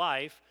in our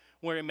life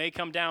where it may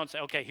come down and say,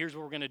 okay, here's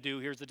what we're going to do,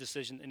 here's the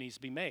decision that needs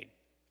to be made.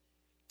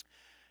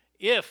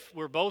 If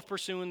we're both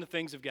pursuing the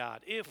things of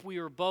God, if we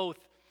are both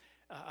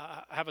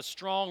have a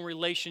strong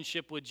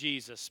relationship with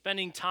Jesus,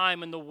 spending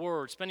time in the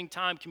Word, spending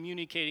time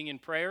communicating in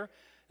prayer,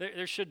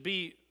 there should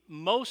be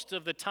most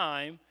of the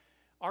time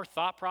our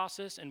thought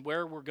process and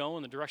where we're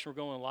going, the direction we're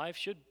going in life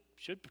should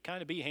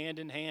kind of be hand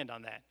in hand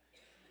on that.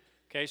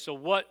 Okay,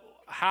 so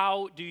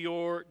how do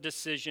your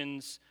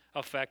decisions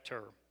affect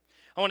her?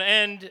 I want to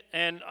end,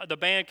 and the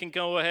band can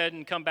go ahead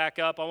and come back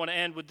up. I want to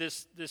end with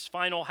this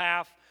final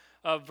half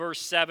of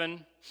verse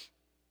 7.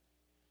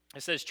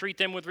 It says, treat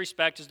them with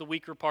respect as the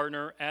weaker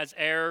partner, as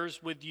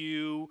heirs with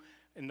you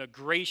in the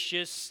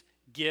gracious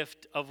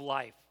gift of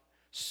life,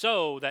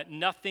 so that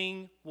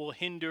nothing will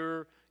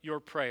hinder your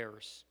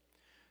prayers.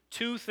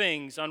 2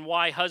 things on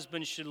why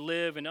husbands should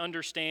live an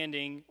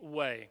understanding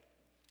way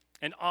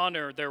and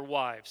honor their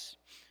wives.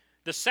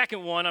 The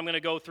second one I'm going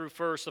to go through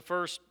first.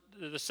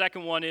 The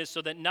second one is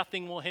so that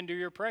nothing will hinder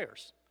your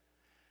prayers.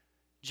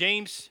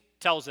 James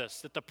tells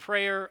us that the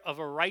prayer of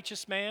a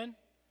righteous man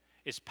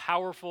is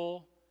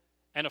powerful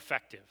and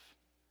effective.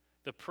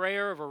 The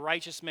prayer of a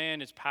righteous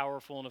man is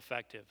powerful and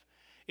effective.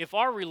 If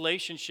our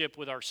relationship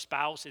with our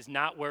spouse is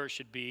not where it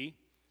should be,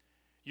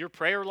 your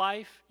prayer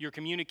life, your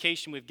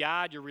communication with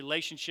God, your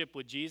relationship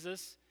with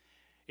Jesus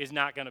is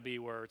not going to be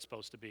where it's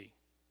supposed to be.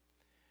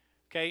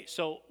 Okay,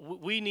 so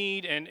we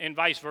need, and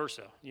vice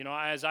versa. You know,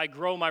 as I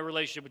grow my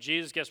relationship with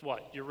Jesus, guess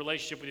what? Your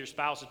relationship with your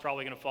spouse is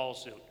probably going to follow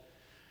suit.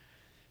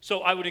 So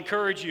I would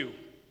encourage you,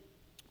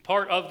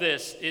 part of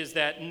this is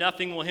that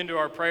nothing will hinder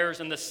our prayers.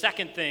 And the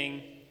second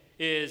thing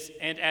is,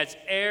 and as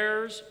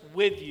heirs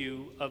with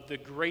you of the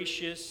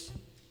gracious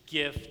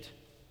gift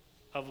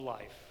of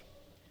life.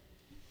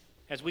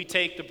 As we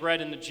take the bread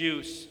and the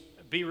juice,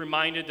 be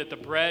reminded that the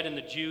bread and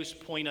the juice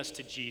point us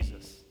to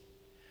Jesus.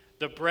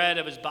 The bread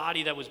of his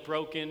body that was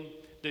broken,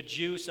 the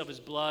juice of his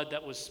blood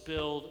that was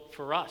spilled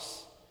for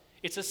us.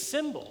 It's a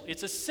symbol.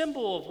 It's a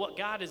symbol of what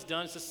God has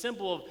done. It's a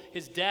symbol of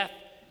his death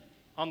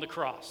on the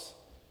cross.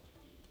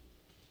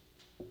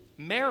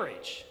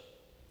 Marriage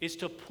is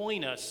to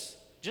point us,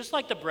 just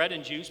like the bread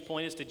and juice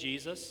point us to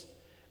Jesus,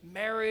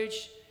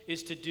 marriage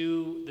is to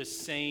do the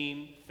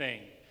same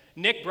thing.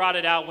 Nick brought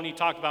it out when he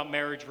talked about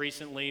marriage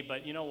recently,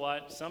 but you know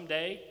what?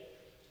 Someday,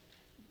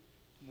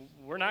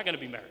 we're not going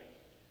to be married,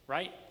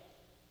 right?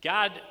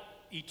 God,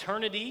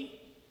 eternity,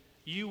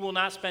 you will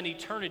not spend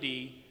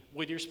eternity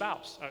with your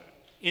spouse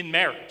in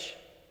marriage.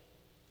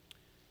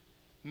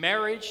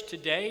 Marriage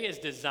today is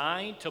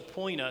designed to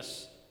point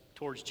us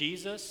towards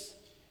Jesus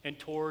and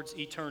towards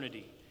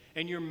eternity.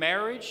 And your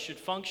marriage should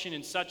function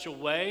in such a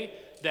way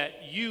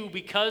that you,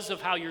 because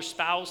of how your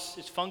spouse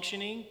is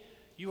functioning,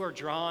 you are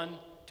drawn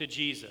to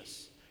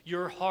Jesus.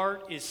 Your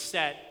heart is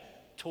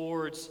set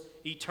towards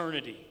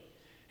eternity.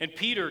 And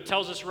Peter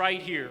tells us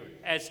right here,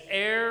 as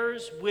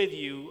heirs with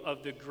you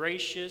of the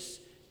gracious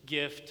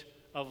gift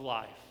of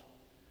life.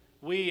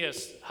 We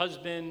as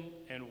husband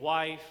and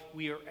wife,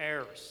 we are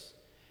heirs.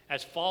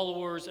 As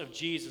followers of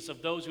Jesus,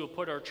 of those who have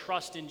put our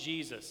trust in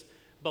Jesus,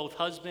 both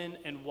husband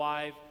and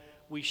wife,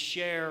 we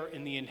share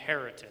in the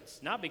inheritance.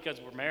 Not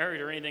because we're married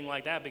or anything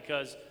like that,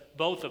 because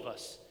both of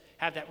us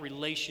have that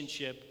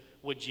relationship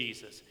with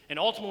Jesus. And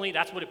ultimately,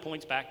 that's what it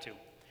points back to.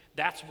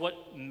 That's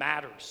what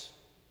matters.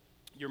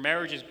 Your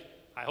marriage is,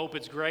 I hope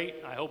it's great,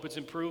 I hope it's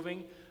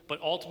improving, but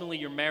ultimately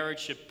your marriage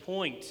should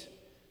point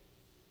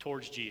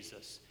towards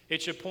Jesus.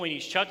 It should point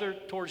each other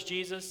towards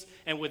Jesus,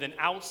 and with an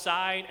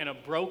outside and a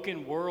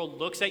broken world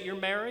looks at your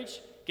marriage,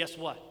 guess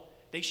what?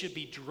 They should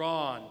be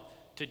drawn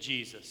to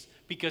Jesus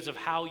because of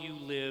how you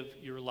live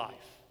your life.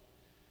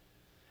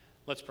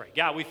 Let's pray.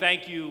 God, we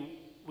thank you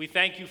We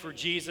thank you for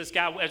Jesus.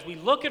 God, as we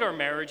look at our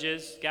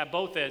marriages, God,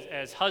 both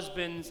as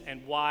husbands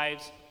and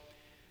wives,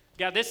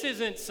 God, this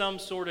isn't some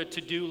sort of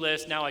to-do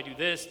list. Now I do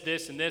this,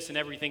 this, and this, and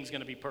everything's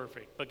going to be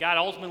perfect. But God,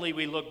 ultimately,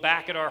 we look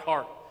back at our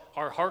heart.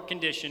 Our heart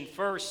condition,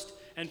 first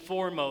and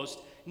foremost,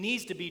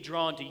 needs to be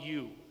drawn to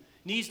you,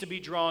 needs to be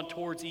drawn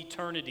towards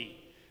eternity.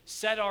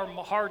 Set our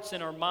hearts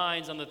and our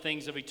minds on the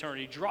things of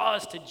eternity. Draw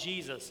us to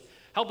Jesus.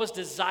 Help us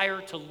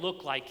desire to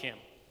look like him.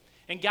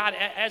 And God,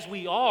 as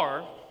we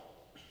are,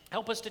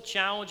 help us to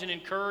challenge and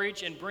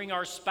encourage and bring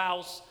our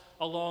spouse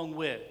along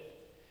with.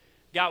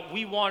 God,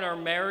 we want our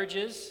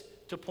marriages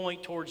to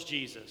point towards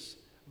Jesus,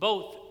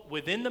 both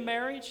within the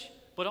marriage,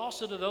 but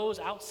also to those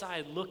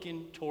outside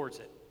looking towards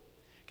it.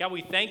 God,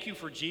 we thank you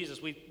for Jesus.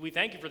 We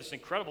thank you for this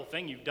incredible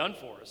thing you've done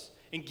for us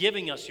in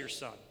giving us your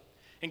son.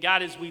 And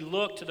God, as we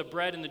look to the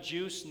bread and the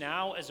juice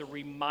now as a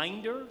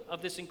reminder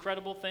of this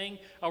incredible thing,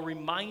 a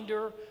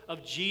reminder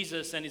of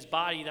Jesus and his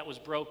body that was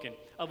broken,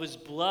 of his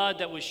blood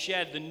that was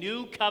shed, the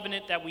new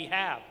covenant that we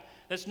have.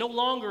 That's no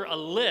longer a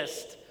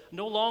list,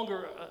 no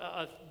longer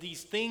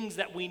these things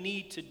that we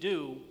need to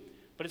do,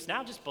 but it's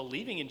now just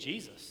believing in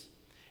Jesus.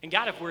 And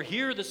God, if we're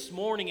here this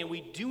morning and we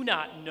do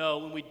not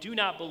know and we do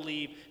not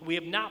believe and we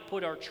have not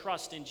put our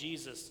trust in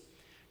Jesus,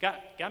 God,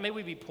 may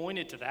we be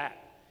pointed to that.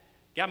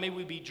 God, may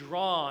we be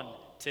drawn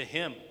to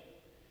him.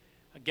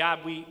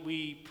 God,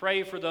 we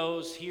pray for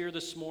those here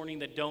this morning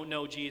that don't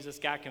know Jesus.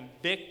 God,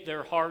 convict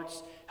their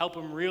hearts, help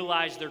them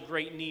realize their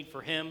great need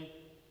for him.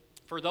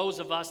 For those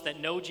of us that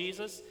know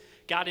Jesus,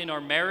 God, in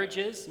our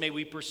marriages, may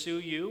we pursue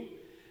you.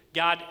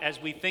 God,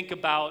 as we think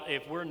about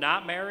if we're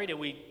not married and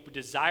we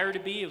desire to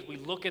be, as we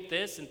look at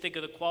this and think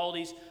of the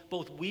qualities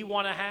both we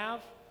want to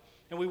have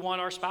and we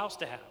want our spouse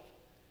to have.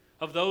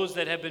 Of those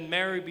that have been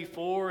married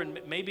before,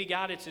 and maybe,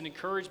 God, it's an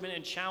encouragement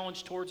and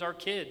challenge towards our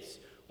kids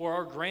or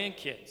our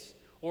grandkids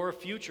or a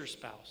future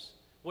spouse,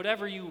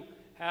 whatever you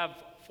have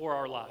for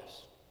our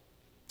lives.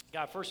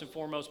 God, first and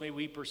foremost, may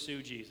we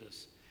pursue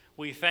Jesus.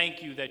 We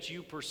thank you that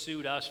you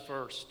pursued us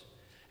first,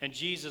 and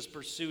Jesus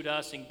pursued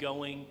us in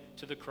going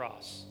to the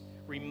cross.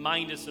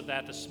 Remind us of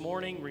that this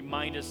morning.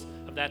 Remind us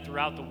of that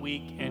throughout the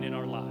week and in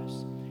our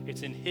lives.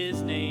 It's in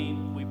his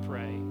name we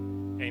pray.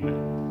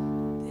 Amen.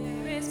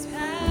 There is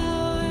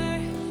power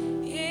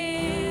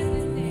in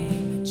the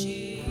name of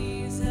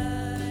Jesus,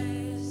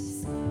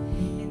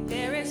 and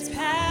there is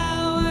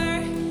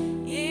power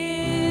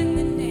in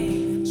the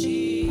name of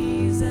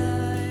Jesus,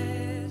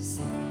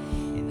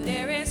 and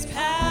there is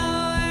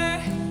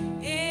power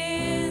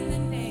in the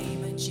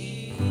name of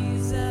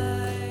Jesus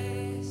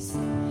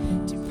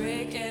to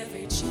break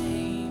every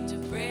chain, to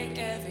break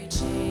every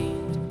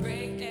chain, to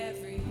break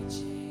every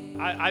chain.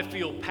 I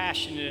feel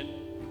passionate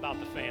about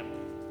the family.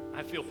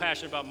 I feel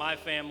passionate about my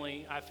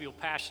family. I feel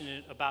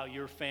passionate about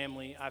your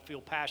family. I feel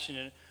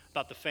passionate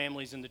about the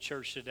families in the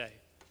church today.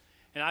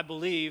 And I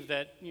believe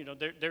that,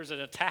 there's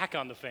an attack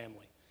on the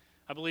family.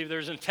 I believe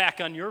there's an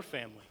attack on your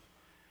family.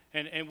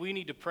 And we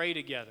need to pray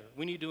together.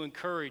 We need to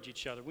encourage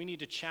each other. We need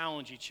to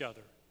challenge each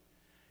other.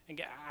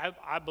 And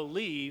I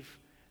believe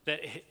that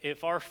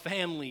if our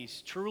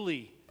families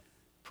truly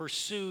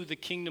pursue the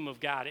kingdom of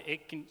God,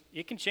 it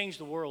can change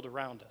the world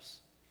around us.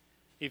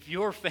 If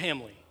your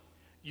family,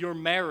 your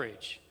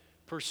marriage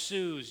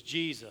pursues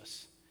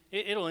Jesus,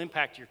 it'll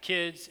impact your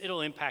kids,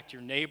 it'll impact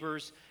your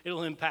neighbors,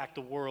 it'll impact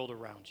the world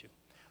around you.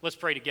 Let's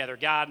pray together.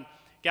 God,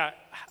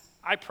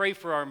 I pray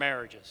for our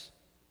marriages.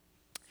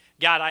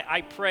 God,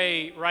 I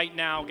pray right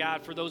now,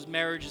 God, for those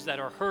marriages that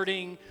are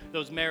hurting,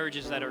 those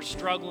marriages that are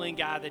struggling,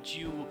 God, that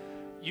you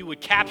would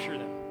capture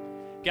them.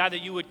 God,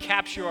 that you would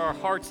capture our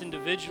hearts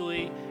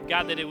individually.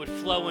 God, that it would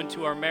flow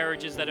into our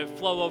marriages, that it would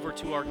flow over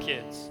to our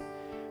kids.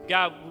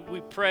 God,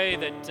 we pray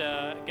that,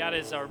 God,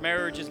 as our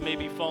marriages may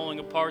be falling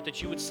apart,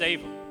 that you would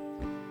save them.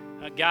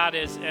 God,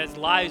 as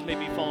lives may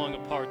be falling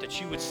apart, that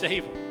you would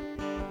save them.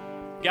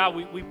 God,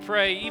 we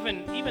pray,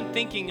 even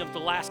thinking of the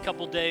last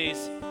couple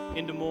days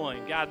in Des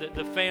Moines, God,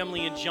 the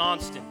family in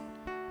Johnston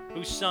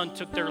whose son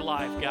took their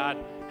life, God,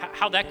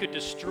 how that could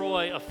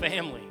destroy a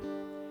family.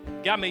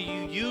 God, may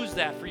you use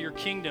that for your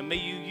kingdom. May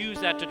you use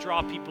that to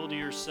draw people to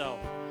yourself.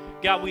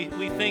 God, we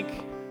think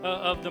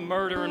of the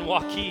murder in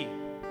Waukee.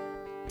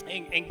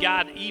 And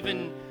God,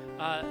 even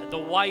the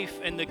wife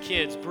and the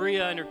kids,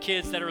 Bria and her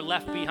kids that are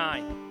left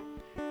behind.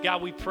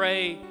 God, we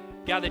pray,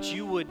 God, that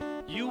you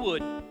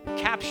would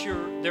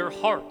capture their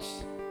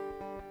hearts.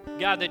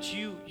 God, that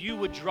you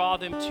would draw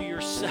them to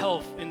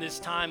yourself in this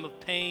time of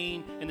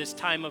pain, in this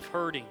time of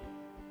hurting.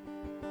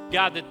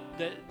 God,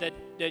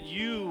 that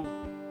you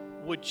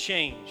would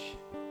change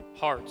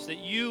hearts, that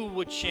you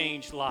would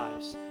change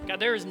lives. God,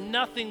 there is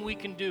nothing we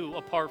can do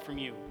apart from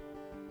you.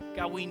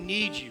 God, we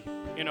need you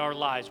in our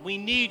lives. We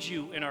need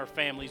you in our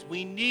families.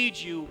 We need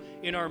you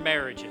in our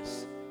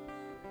marriages.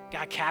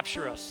 God,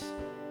 capture us,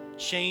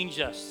 change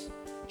us,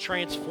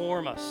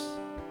 transform us.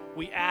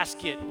 We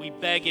ask it, we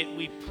beg it,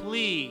 we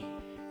plead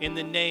in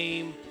the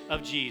name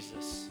of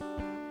Jesus.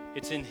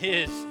 It's in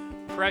his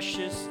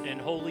precious and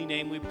holy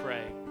name we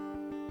pray.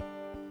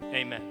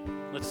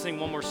 Amen. Let's sing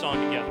one more song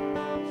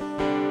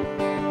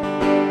together.